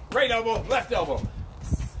 Right elbow, left elbow.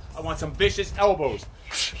 I want some vicious elbows.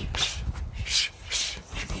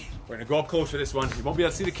 We're gonna go up close for this one. You won't be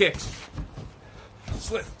able to see the kicks.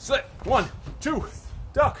 Slip, slip. 1, 2,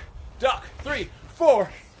 duck, duck. 3,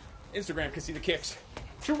 4. Instagram can see the kicks.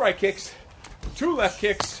 2 right kicks, 2 left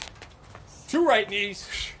kicks, 2 right knees,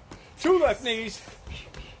 2 left knees,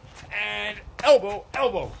 and elbow,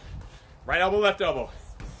 elbow. Right elbow, left elbow.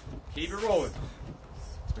 Keep it rolling.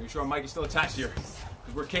 Just making sure our mic is still attached here,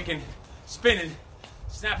 because we're kicking, spinning,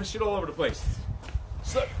 snapping shit all over the place.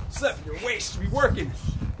 Slip, slip. Your waist should be working.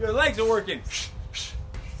 Your legs are working. Switch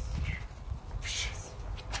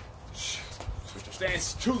your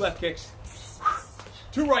stance. 2 left kicks,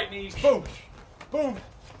 2 right knees. Boom, boom.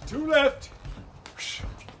 2 left.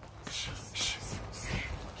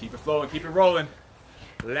 Keep it flowing, keep it rolling.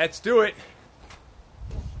 Let's do it.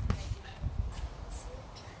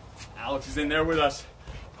 Alex is in there with us,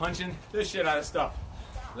 punching the shit out of stuff.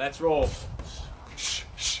 Let's roll.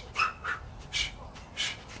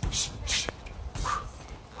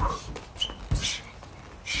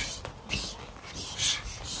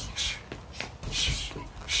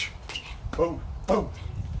 Boom, boom.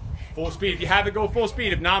 Full speed. If you have it, go full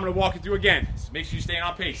speed. If not, I'm going to walk you through again. So make sure you stay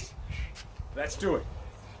on pace. Let's do it.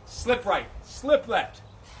 Slip right, slip left,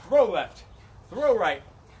 throw right,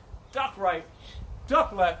 duck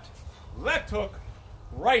left, left hook,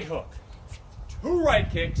 right hook. 2 right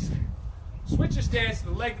kicks. Switch your stance,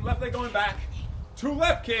 the leg, left leg going back. 2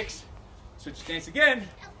 left kicks. Switch your stance again.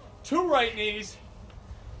 2 right knees.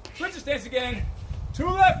 Switch your stance again. 2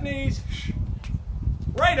 left knees.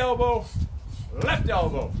 Right elbow, left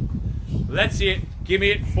elbow. Let's see it. Give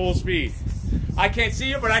me it full speed. I can't see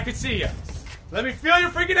you, but I can see you. Let me feel your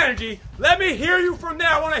freaking energy. Let me hear you from there.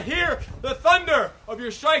 I want to hear the thunder of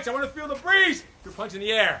your strikes. I want to feel the breeze. You're punching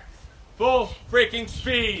the air. Full freaking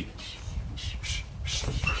speed.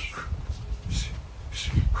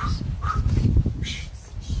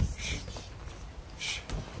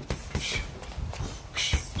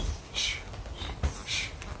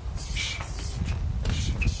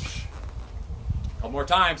 Couple more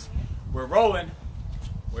times. We're rolling.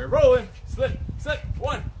 We're rolling. Slip, slip.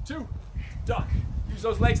 1, 2. Duck. Use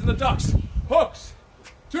those legs in the ducks. Hooks.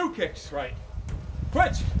 2 kicks, right.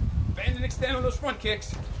 Switch. Bend and extend on those front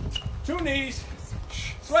kicks. 2 knees.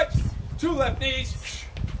 Switch. two left knees,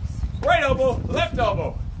 right elbow, left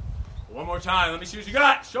elbow. One more time. Let me see what you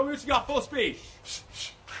got. Show me what you got. Full speed.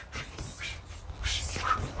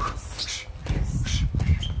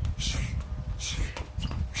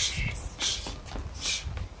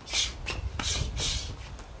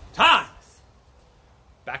 Time.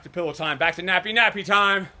 Back to pillow time. Back to nappy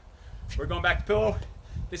time. We're going back to pillow.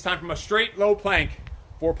 This time from a straight low plank.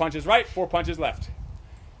 4 punches right, 4 punches left.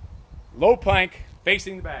 Low plank,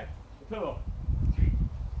 facing the bag. The pillow.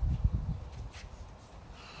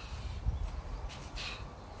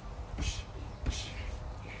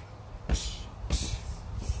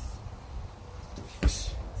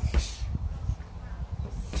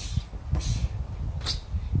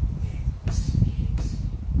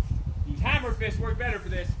 These hammer fists work better for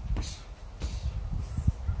this.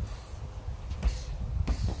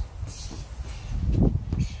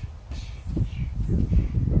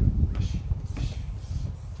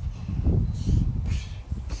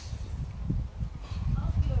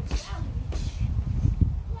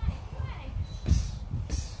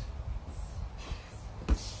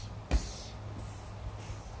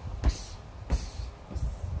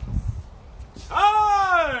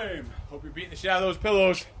 Hope you're beating the shit out of those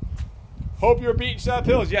pillows. Hope you're beating shit out of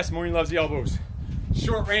pillows. Yes, Maureen loves the elbows.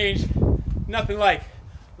 Short range, nothing like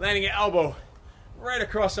landing an elbow right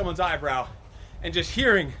across someone's eyebrow and just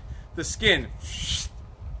hearing the skin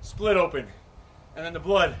split open and then the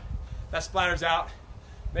blood that splatters out,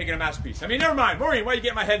 making a masterpiece. I mean, never mind. Maureen, why are you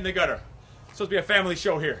getting my head in the gutter? It's supposed to be a family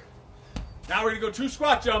show here. Now we're going to go 2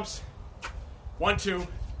 squat jumps. 1, 2.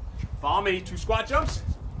 Follow me. 2 squat jumps.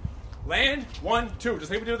 Land, 1, 2. Just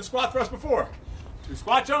like we did with the squat thrust before. 2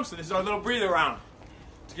 squat jumps, so this is our little breather round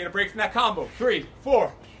to get a break from that combo. 3,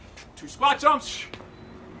 4. 2 squat jumps.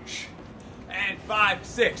 And 5,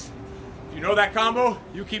 6. If you know that combo,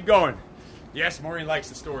 you keep going. Yes, Maureen likes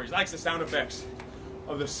the stories, likes the sound effects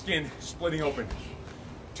of the skin splitting open.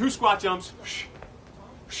 2 squat jumps.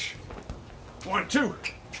 1, 2.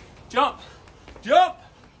 Jump. Jump.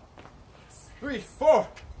 3, 4.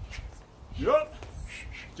 Jump.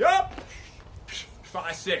 Jump.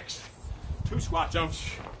 5, 6. 2 squat jumps.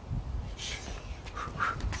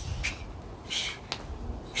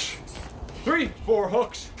 3, 4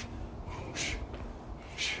 hooks.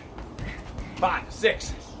 5, 6.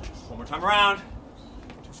 One more time around.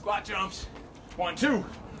 2 squat jumps. 1, 2.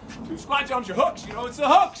 2 squat jumps. Your hooks. You know it's the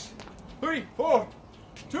hooks. 3, 4.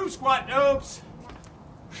 2 squat jumps.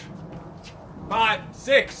 5,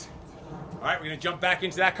 6. All right, we're going to jump back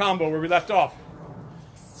into that combo where we left off.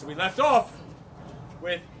 So we left off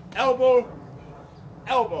with elbow,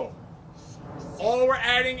 elbow. All we're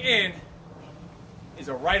adding in is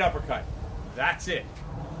a right uppercut. That's it.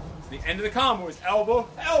 So the end of the combo is elbow,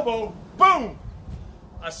 elbow, boom.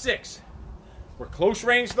 A 6. We're close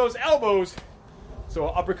range to those elbows, so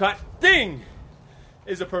an uppercut, ding,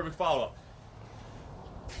 is a perfect follow-up.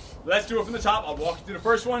 Let's do it from the top. I'll walk you through the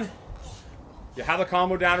first one. You have the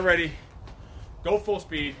combo down already. Go full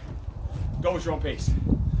speed. Go at your own pace.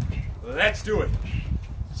 Let's do it.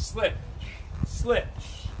 Slip, slip,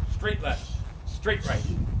 straight left, straight right,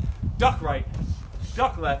 duck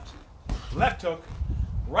left, left hook,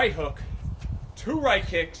 right hook, 2 right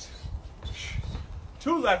kicks,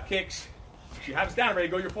 2 left kicks. If you have us down already,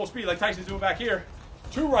 go your full speed like Tyson's doing back here.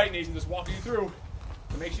 2 right knees and just walking you through.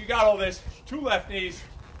 So make sure you got all this. 2 left knees,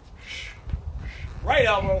 right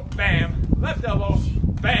elbow, bam, left elbow,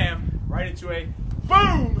 bam, right into a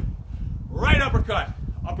boom, right uppercut.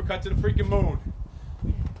 Uppercut to the freaking moon.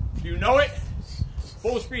 If you know it,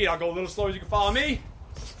 full speed. I'll go a little slower as you can follow me.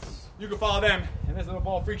 You can follow them. And there's a little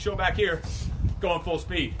ball freak show back here going full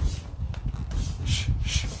speed.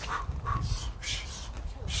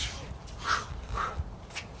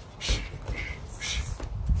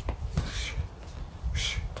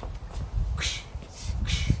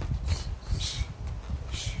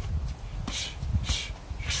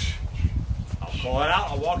 I'll pull it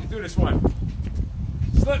out. I'll walk you through this one.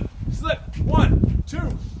 Slip, slip, 1,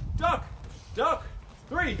 2, duck, duck,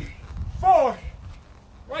 3, 4,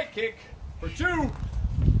 right kick for 2,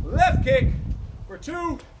 left kick for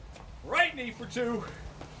 2, right knee for 2,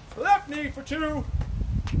 left knee for 2,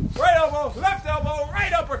 right elbow,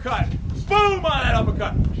 right uppercut, boom on that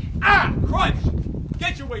uppercut, crunch,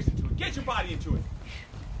 get your waist into it, get your body into it,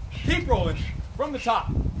 keep rolling from the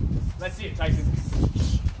top, let's see it Tyson,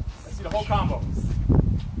 let's see the whole combo,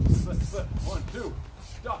 slip, slip, 1, 2,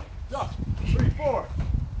 duck, duck, 3, 4,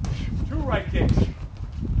 2 right kicks,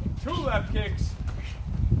 2 left kicks,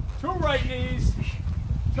 2 right knees,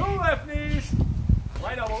 2 left knees,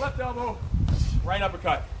 right elbow, right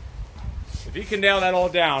uppercut. If you can nail that all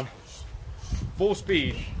down, full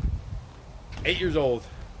speed, 8 years old.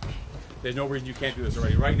 There's no reason you can't do this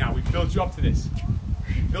already. Right now, we built you up to this.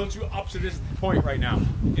 We built you up to this point right now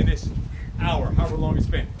in this hour, however long it's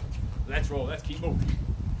been. Let's roll. Let's keep moving.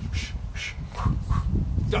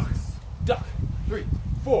 Duck, duck. 3,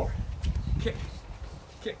 4. Kick,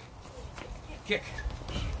 kick, kick,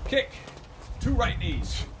 kick. 2 right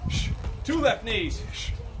knees, 2 left knees.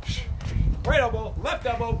 Right elbow, left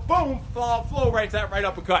elbow, boom, flow right to that right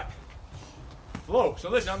uppercut. Flow. So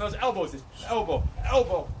listen on those elbows. Elbow,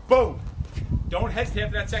 elbow, boom. Don't hesitate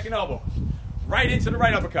after that second elbow. Right into the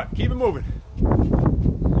right uppercut. Keep it moving.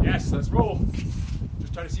 Yes, let's roll.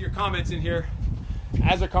 Just try to see your comments in here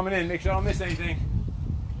as they're coming in. Make sure I don't miss anything.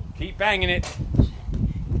 Keep banging it.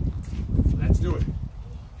 Let's do it.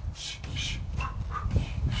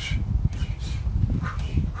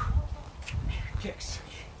 Kicks.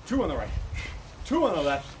 2 on the right. 2 on the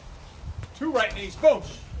left. 2 right knees. Boom.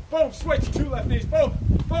 Boom. Switch. 2 left knees. Boom.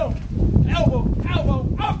 Boom. Elbow.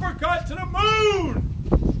 Elbow. Uppercut to the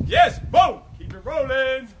moon. Yes. Boom. Keep it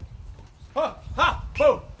rolling. Ha. Ha.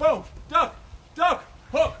 Boom. Boom. Duck. Duck.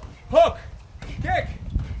 Hook. Hook. Kick.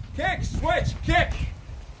 Kick. Switch. Kick.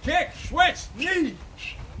 Kick. Switch. Knee.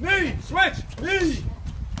 Knee. Switch. Knee.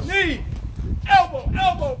 Knee. Elbow.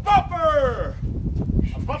 Elbow. Bumper.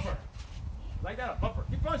 A bumper. Like that. A bumper.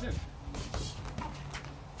 Keep punching.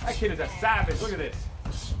 That kid is a savage. Look at this.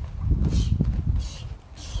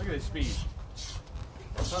 Look at his speed.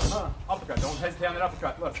 Uppercut. Don't hesitate on that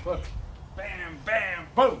uppercut. Look, look. Bam, bam,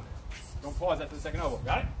 boom. Don't pause after the second elbow.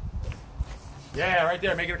 Got it? Yeah, right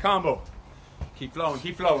there. Make it a combo. Keep flowing,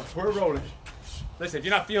 keep flowing. We're rolling. Listen, if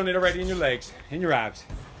you're not feeling it already in your legs, in your abs,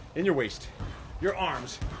 in your waist, your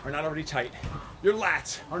arms are not already tight, your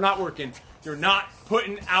lats are not working, you're not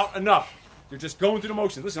putting out enough. You're just going through the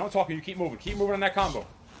motions. Listen, I'm talking, you keep moving. Keep moving on that combo.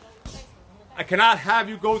 I cannot have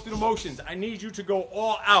you go through the motions. I need you to go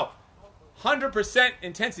all out. 100%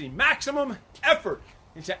 intensity, maximum effort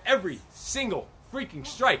into every single freaking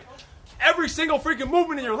strike. Every single freaking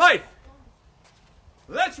movement in your life.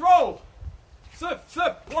 Let's roll. Slip,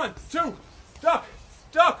 slip. 1, 2. Duck,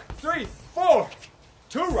 duck. 3, 4.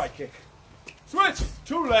 2 right kick. Switch.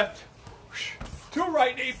 2 left. 2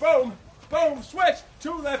 right knee. Boom. Boom. Switch.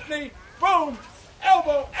 2 left knee. Boom.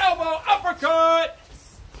 Elbow, elbow, uppercut.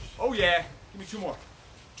 Oh, yeah. Give me 2 more.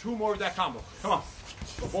 2 more of that combo. Come on.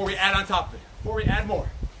 Before we add on top of it. Before we add more.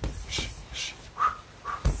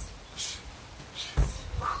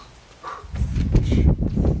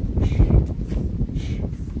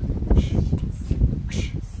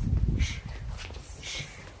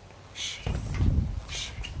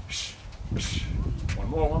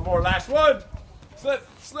 One more. Last one. Slip,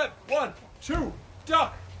 slip. 1, 2.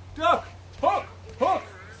 Duck, duck. Hook, hook.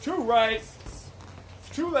 2 right.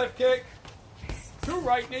 2 left kick. 2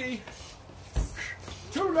 right knee.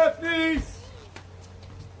 2 left knee.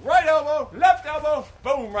 Right elbow, left elbow.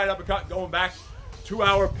 Boom, right uppercut. Going back to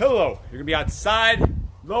our pillow. You're going to be outside,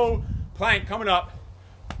 low plank coming up.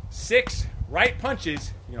 6 right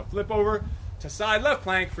punches. You're going to flip over to side left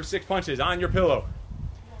plank for 6 punches on your pillow.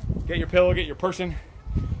 Get your pillow, get your person.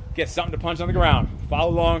 Get something to punch on the ground.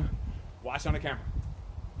 Follow along. Watch on the camera.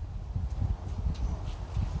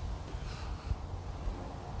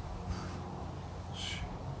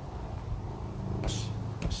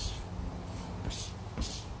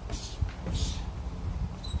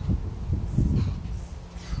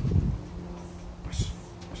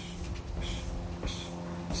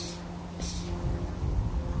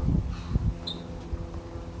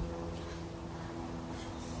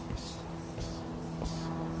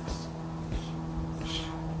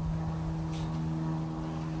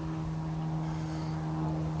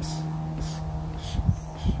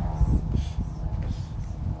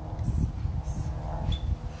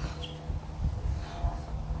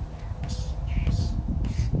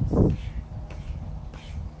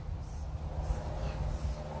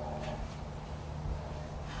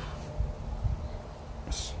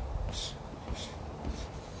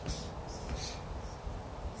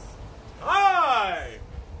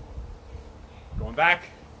 Back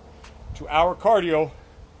to our cardio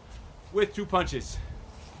with 2 punches.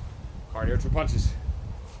 Cardio, 2 punches.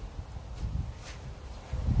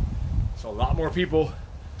 So a lot more people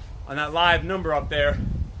on that live number up there.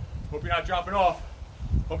 Hope you're not dropping off.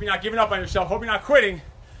 Hope you're not giving up on yourself. Hope you're not quitting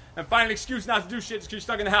and find an excuse not to do shit just because you're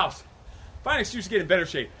stuck in the house. Find an excuse to get in better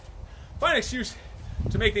shape. Find an excuse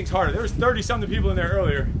to make things harder. There was 30-something people in there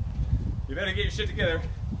earlier. You better get your shit together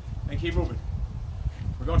and keep moving.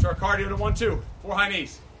 We're going to our cardio to 1, 2. 4 high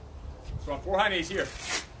knees. So on 4 high knees here.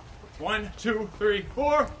 1, 2, 3,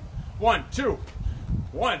 4. 1, 2.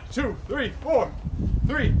 1, 2, 3, 4.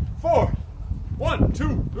 3, 4. 1,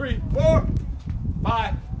 2, 3, 4.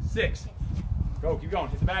 5, 6. Go, keep going.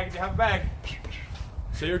 Hit the bag if you have a bag.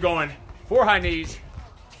 So you're going 4 high knees,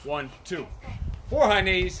 1, 2. 4 high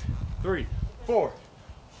knees, 3, 4.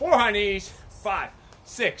 4 high knees, 5,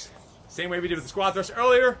 6. Same way we did with the squat thrust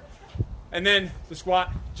earlier. And then the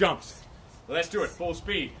squat jumps. Let's do it, full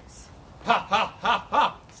speed. Hop, hop, hop,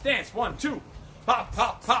 hop. Stance, 1, 2. Hop,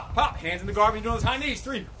 hop, hop, hop. Hands in the guard when you're doing those high knees.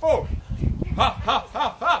 3, 4. Hop, hop,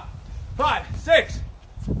 hop, hop. 5, 6.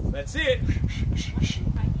 Let's see it.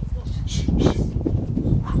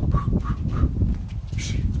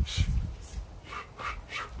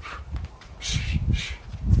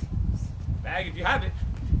 Bag if you have it.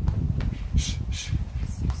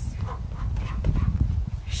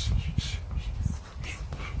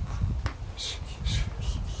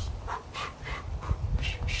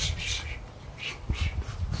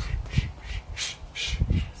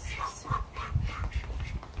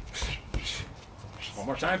 One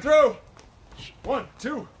more time through. 1,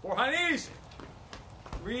 2, 4 high knees.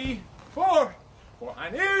 3, 4. 4 high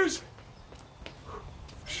knees.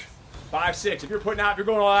 5, 6. If you're putting out, if you're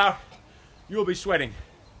going all out, you'll be sweating.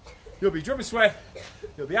 You'll be dripping sweat.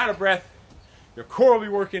 You'll be out of breath. Your core will be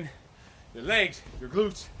working. Your legs, your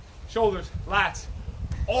glutes, shoulders, lats,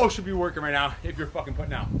 all should be working right now if you're fucking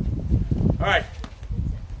putting out. All right.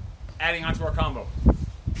 Adding on to our combo.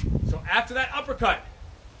 So after that uppercut,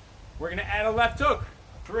 we're going to add a left hook.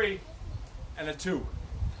 3 and a 2.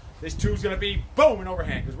 This 2 is going to be boom, an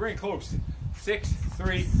overhand because we're in close. 6,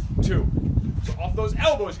 3, 2. So off those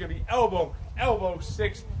elbows, it's going to be elbow, elbow,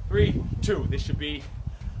 6, 3, 2. This should be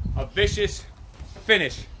a vicious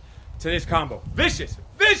finish to this combo. Vicious,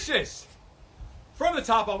 vicious. From the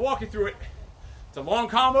top, I'll walk you through it. It's a long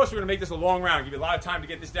combo, so we're going to make this a long round. Give you a lot of time to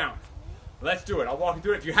get this down. Let's do it. I'll walk you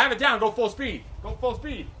through it. If you have it down, go full speed. Go full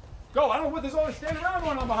speed. Go. I don't know what there's all this standing around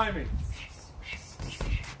going on behind me.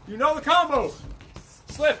 You know the combo.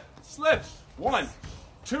 Slip, slip. 1,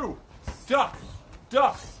 2, duck,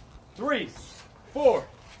 duck. 3, 4.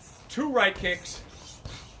 2 right kicks.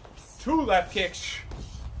 2 left kicks.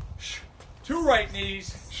 2 right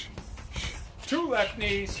knees. 2 left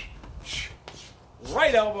knees.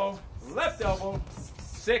 Right elbow, left elbow.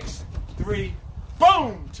 6, 3,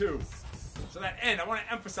 boom, 2. So that end, I want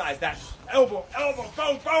to emphasize that. Elbow, elbow,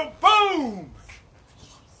 boom, boom, boom.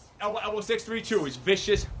 Elbow, elbow, 6, 3, 2 is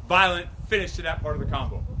vicious, violent finish to that part of the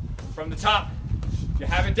combo. From the top, if you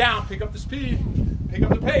have it down, pick up the speed, pick up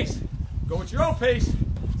the pace. Go at your own pace.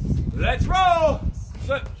 Let's roll.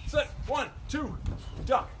 Slip, slip. 1, 2,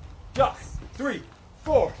 duck, duck. 3,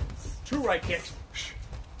 4. 2 right kicks.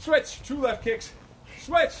 Switch. 2 left kicks.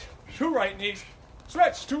 Switch. 2 right knees.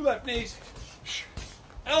 Switch. 2 left knees.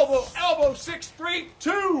 Elbow, elbow. 6, 3,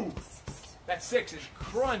 2. That 6 is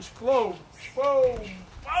crunch, flow, boom,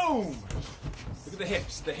 boom. Look at the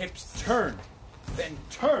hips. The hips turn, then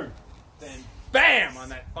bam on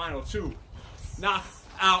that final 2. Knock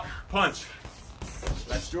out punch.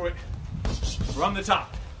 Let's do it from the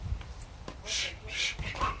top.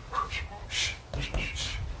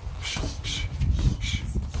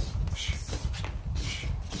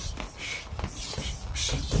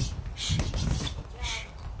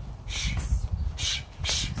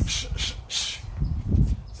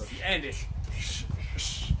 So the end is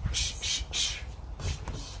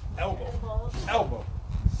elbow, elbow,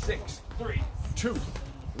 6, 3, 2.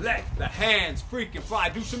 Let the hands freaking fly.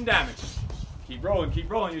 Do some damage. Keep rolling, keep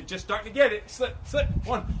rolling. You're just starting to get it. Slip, slip.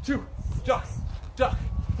 1, 2, duck, duck.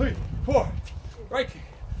 3, 4. Right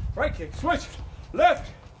kick, switch.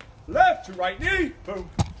 Left, left to right knee. Boom.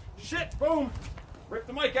 Shit, boom. Rip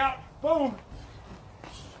the mic out. Boom.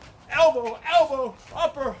 Elbow, elbow,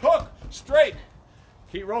 upper hook, straight.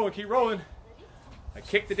 Keep rolling, keep rolling. I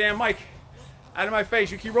kicked the damn mic out of my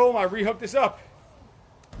face. You keep rolling, I rehook this up.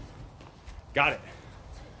 Got it.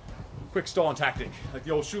 Quick stalling tactic, like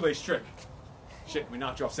the old shoelace trick. Shit, we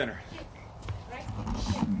knocked you off center.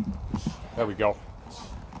 There we go.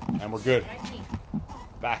 And we're good.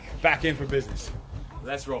 Back in for business.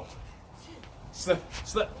 Let's roll. Slip,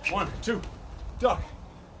 slip. 1, 2, duck,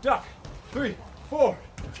 duck. 3, 4.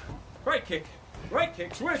 Right kick,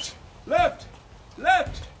 switch. Left,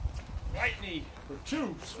 left. Right knee for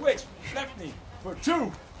 2, switch. Left knee for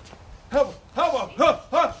 2. Elbow, elbow, ha,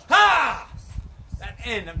 ha, ha! That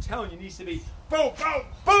end, I'm telling you, needs to be boom, boom,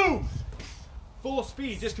 boom. Full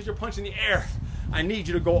speed, just because you're punching the air. I need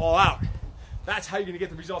you to go all out. That's how you're going to get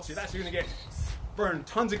the results here. That's how you're going to get burn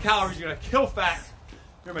tons of calories. You're going to kill fat.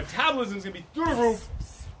 Your metabolism is going to be through the roof,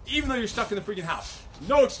 even though you're stuck in the freaking house.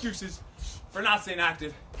 No excuses for not staying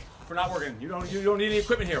active, for not working. You don't need any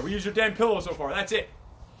equipment here. We use your damn pillow so far. That's it.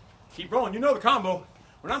 Keep rolling. You know the combo.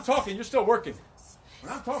 When I'm talking, you're still working.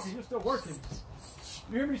 When I'm talking, you're still working.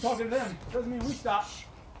 You hear me talking to them, doesn't mean we stop.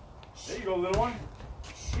 There you go, little one.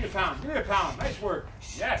 Give me a pound, give me a pound. Nice work.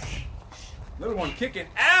 Yes. Little one kicking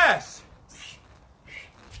ass.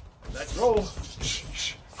 Let's roll.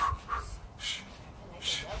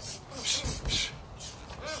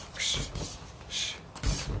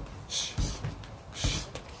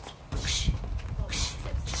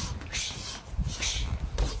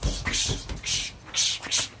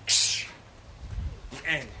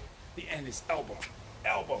 The end is elbow,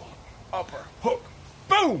 elbow, upper, hook,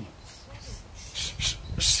 boom!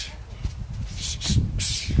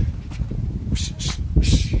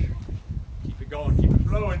 Keep it going, keep it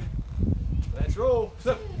flowing. Let's roll.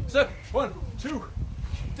 Slip, slip. 1, 2,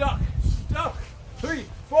 duck, duck. 3,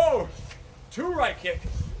 4. 2 right kick.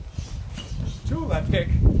 2 left kick.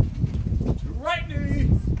 2 right knee.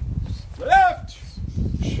 Left.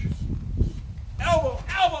 Elbow,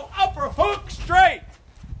 elbow, upper, hook, straight.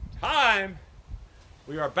 Time.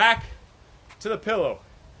 We are back to the pillow.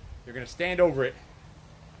 You're going to stand over it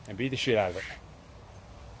and beat the shit out of it.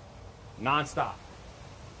 Non-stop.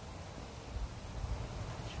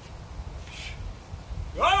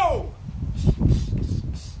 Go!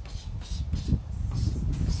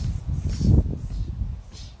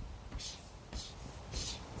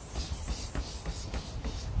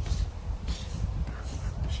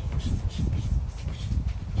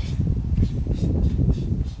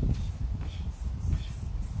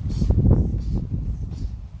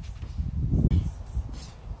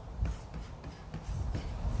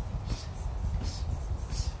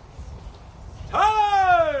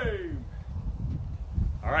 Time!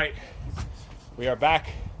 All right, we are back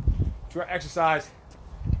to our exercise.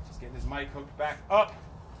 Just getting this mic hooked back up.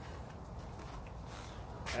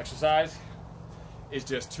 Exercise is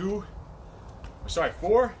just 4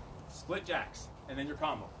 split jacks, and then your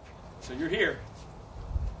combo. So you're here,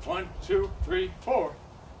 1, 2, 3, 4,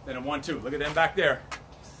 then a 1, 2. Look at them back there.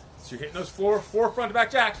 So you're hitting those 4 front to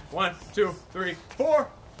back jacks. 1, 2, 3, 4,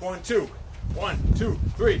 1, 2. 1, 2,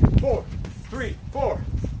 3, 4, 3, 4.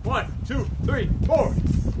 1, 2, 3, 4,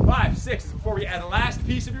 5, 6. This is before we add the last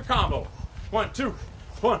piece of your combo. 1, 2,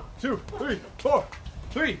 1, 2, 3, 4,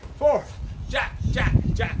 3, 4. Jack, jack,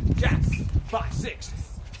 jack, jack. 5, 6.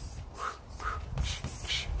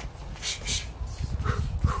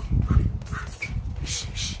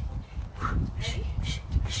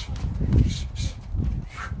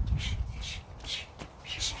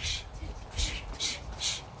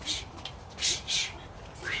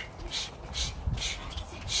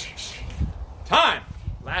 Time.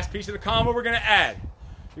 Last piece of the combo we're going to add.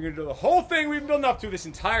 You're going to do the whole thing we've been building up to this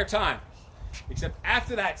entire time. Except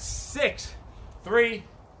after that 6, 3,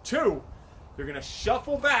 2, you're going to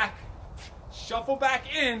shuffle back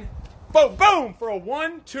in, boom, boom, for a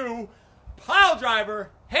 1, 2, pile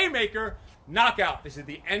driver, haymaker, knockout. This is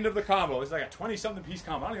the end of the combo. This is like a 20-something piece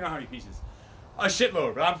combo. I don't even know how many pieces. A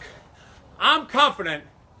shitload, but I'm confident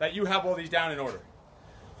that you have all these down in order.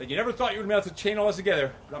 That you never thought you would be able to chain all this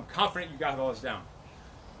together, but I'm confident you got all this down.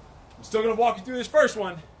 I'm still going to walk you through this first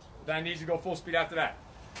one, but then I need you to go full speed after that.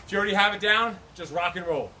 If you already have it down, just rock and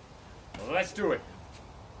roll. Well, let's do it.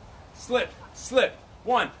 Slip, slip.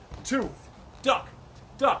 1, 2, duck,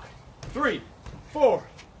 duck. 3, 4.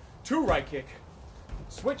 2 right kick.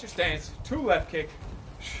 Switch your stance. 2 left kick.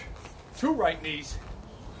 2 right knees.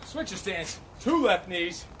 Switch your stance. 2 left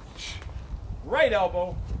knees. Right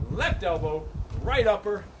elbow, right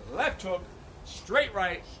upper, left hook, straight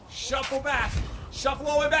right, shuffle back, shuffle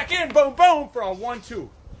all the way back in, boom, boom, for a 1, 2.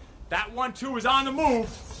 That 1, 2 is on the move,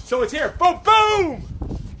 so it's here, boom,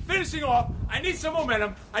 boom! Finishing off, I need some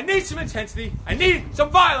momentum, I need some intensity, I need some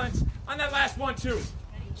violence on that last 1, 2.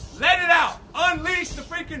 Let it out, unleash the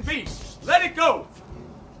freaking beast, let it go.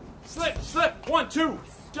 Slip, slip, 1, 2,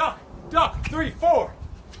 duck, duck, 3, 4.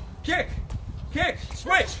 Kick, kick,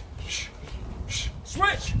 switch.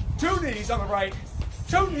 Switch. 2 knees on the right,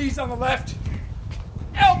 2 knees on the left.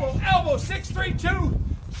 Elbow, elbow, 6, 3, 2.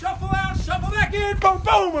 Shuffle out, shuffle back in, boom,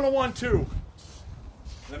 boom, on a 1, 2.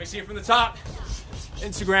 Let me see it from the top.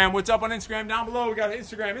 Instagram, what's up on Instagram down below? We got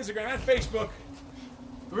Instagram, and Facebook.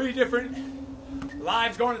 3 different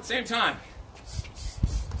lives going at the same time.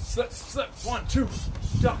 Slip, slip, 1, 2,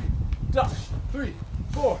 duck, duck, 3,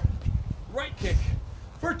 4. Right kick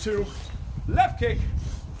for 2, left kick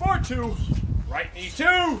for 2. Right knee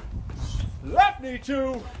 2, left knee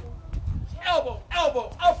 2, elbow,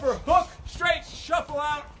 elbow, upper, hook, straight, shuffle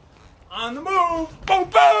out, on the move, boom,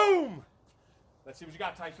 boom! Let's see what you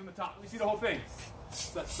got, Tyson, from the top. Let me see the whole thing.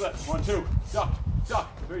 Slip, slip, 1, 2, duck, duck,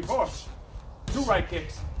 3, 4. 2 right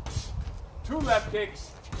kicks, 2 left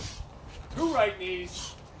kicks, 2 right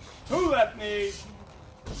knees, 2 left knees,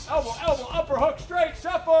 Elbow, elbow, upper hook, straight,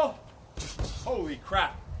 shuffle. Holy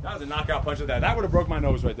crap. That was a knockout punch of that. That would have broke my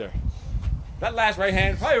nose right there. That last right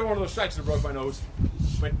hand, probably one of those strikes that broke my nose.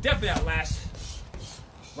 But definitely that last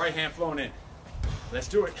right hand flowing in. Let's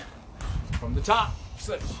do it. From the top,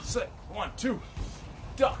 slip, slip. 1, 2,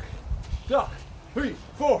 duck, duck, 3,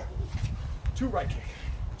 4. 2 right kick.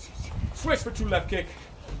 Switch for 2 left kick.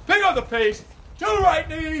 Pick up the pace. 2 right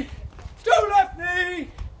knee, 2 left knee.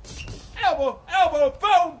 Elbow, elbow,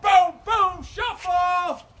 boom, boom, boom,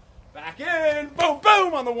 shuffle. Back in, boom,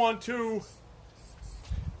 boom on the 1, 2.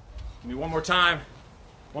 Give me one more time.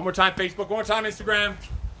 One more time, Facebook. One more time, Instagram.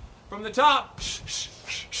 From the top.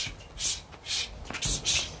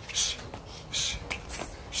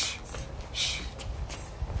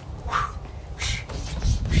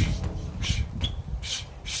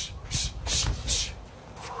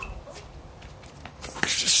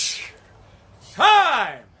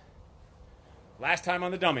 Time! Last time on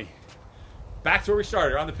the dummy. Back to where we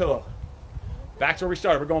started, on the pillow. Back to where we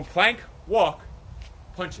started. We're going plank, walk,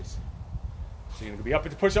 punches. So you're going to be up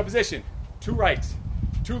into push-up position. 2 rights,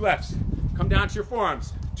 2 lefts. Come down to your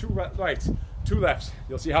forearms. 2 rights, 2 lefts.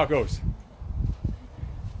 You'll see how it goes.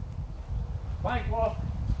 Plank walk,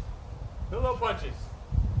 pillow punches.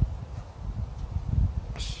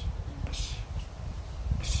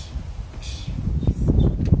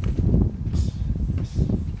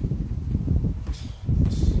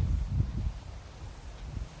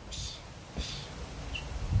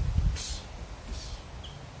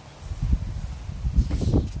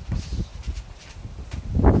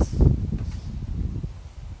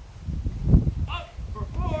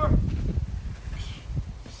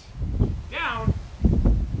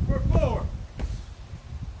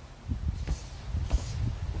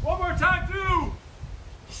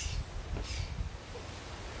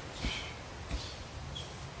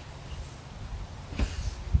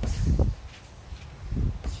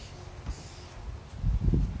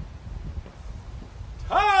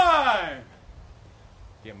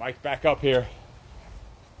 Get Mike back up here.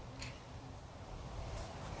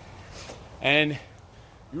 And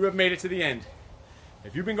you have made it to the end.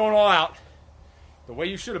 If you've been going all out the way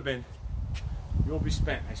you should have been, you'll be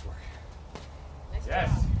spent. Nice work. Nice Yes.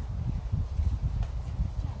 job.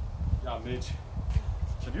 Good job, Midge.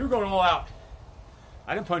 So if you were going all out,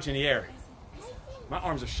 I didn't punch in the air. My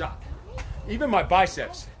arms are shot. Even my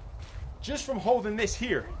biceps, just from holding this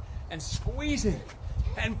here and squeezing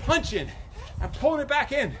and punching and pulling it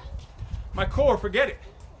back in. My core, forget it.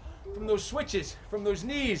 From those switches, from those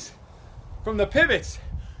knees, from the pivots,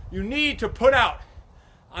 you need to put out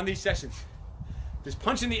on these sessions. Just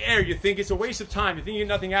punch in the air, you think it's a waste of time, you think you get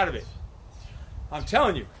nothing out of it. I'm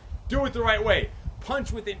telling you, do it the right way.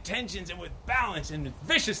 Punch with intentions and with balance and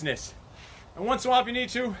viciousness. And once in a while, if you need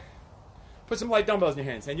to, put some light dumbbells in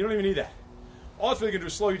your hands, and you don't even need that. All it's really going to do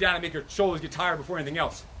is slow you down and make your shoulders get tired before anything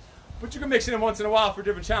else. But you can mix it in once in a while for a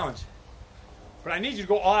different challenge. But I need you to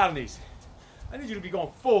go all out on these. I need you to be going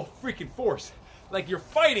full freaking force. Like you're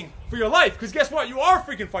fighting for your life. Because guess what? You are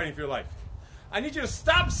freaking fighting for your life. I need you to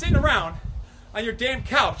stop sitting around on your damn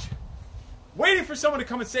couch waiting for someone to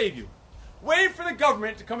come and save you. Waiting for the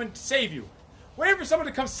government to come and save you. Waiting for someone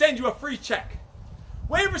to come send you a free check.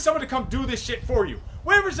 Waiting for someone to come do this shit for you.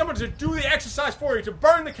 Waiting for someone to do the exercise for you, to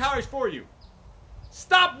burn the calories for you.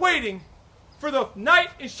 Stop waiting for the knight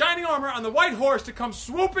in shining armor on the white horse to come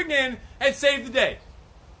swooping in and save the day.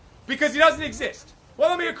 Because he doesn't exist. Well,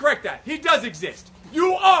 let me correct that. He does exist.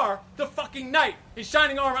 You are the fucking knight in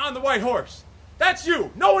shining armor on the white horse. That's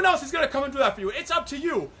you. No one else is going to come and do that for you. It's up to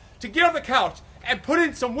you to get off the couch and put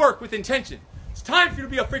in some work with intention. It's time for you to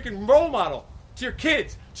be a freaking role model to your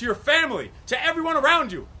kids, to your family, to everyone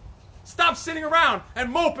around you. Stop sitting around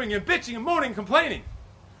and moping and bitching and moaning and complaining.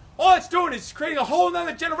 All it's doing is creating a whole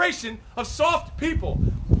other generation of soft people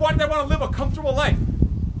who want to live a comfortable life.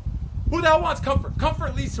 Who the hell wants comfort?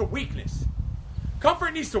 Comfort leads to weakness.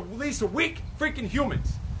 Comfort leads to weak freaking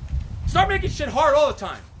humans. Start making shit hard all the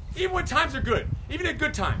time. Even when times are good. Even in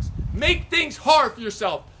good times. Make things hard for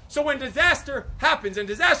yourself. So when disaster happens and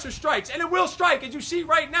disaster strikes, and it will strike as you see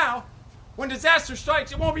right now, when disaster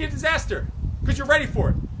strikes, it won't be a disaster. Because you're ready for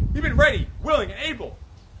it. You've been ready, willing, and able.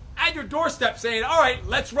 At your doorstep saying, all right,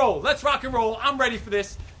 let's roll. Let's rock and roll. I'm ready for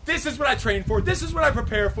this. This is what I trained for. This is what I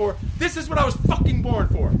prepare for. This is what I was fucking born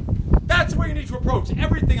for. That's the way you need to approach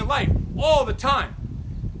everything in life all the time.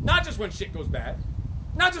 Not just when shit goes bad.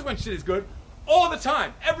 Not just when shit is good. All the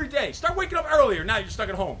time. Every day. Start waking up earlier now you're stuck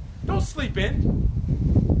at home. Don't sleep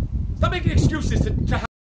in. Stop making excuses to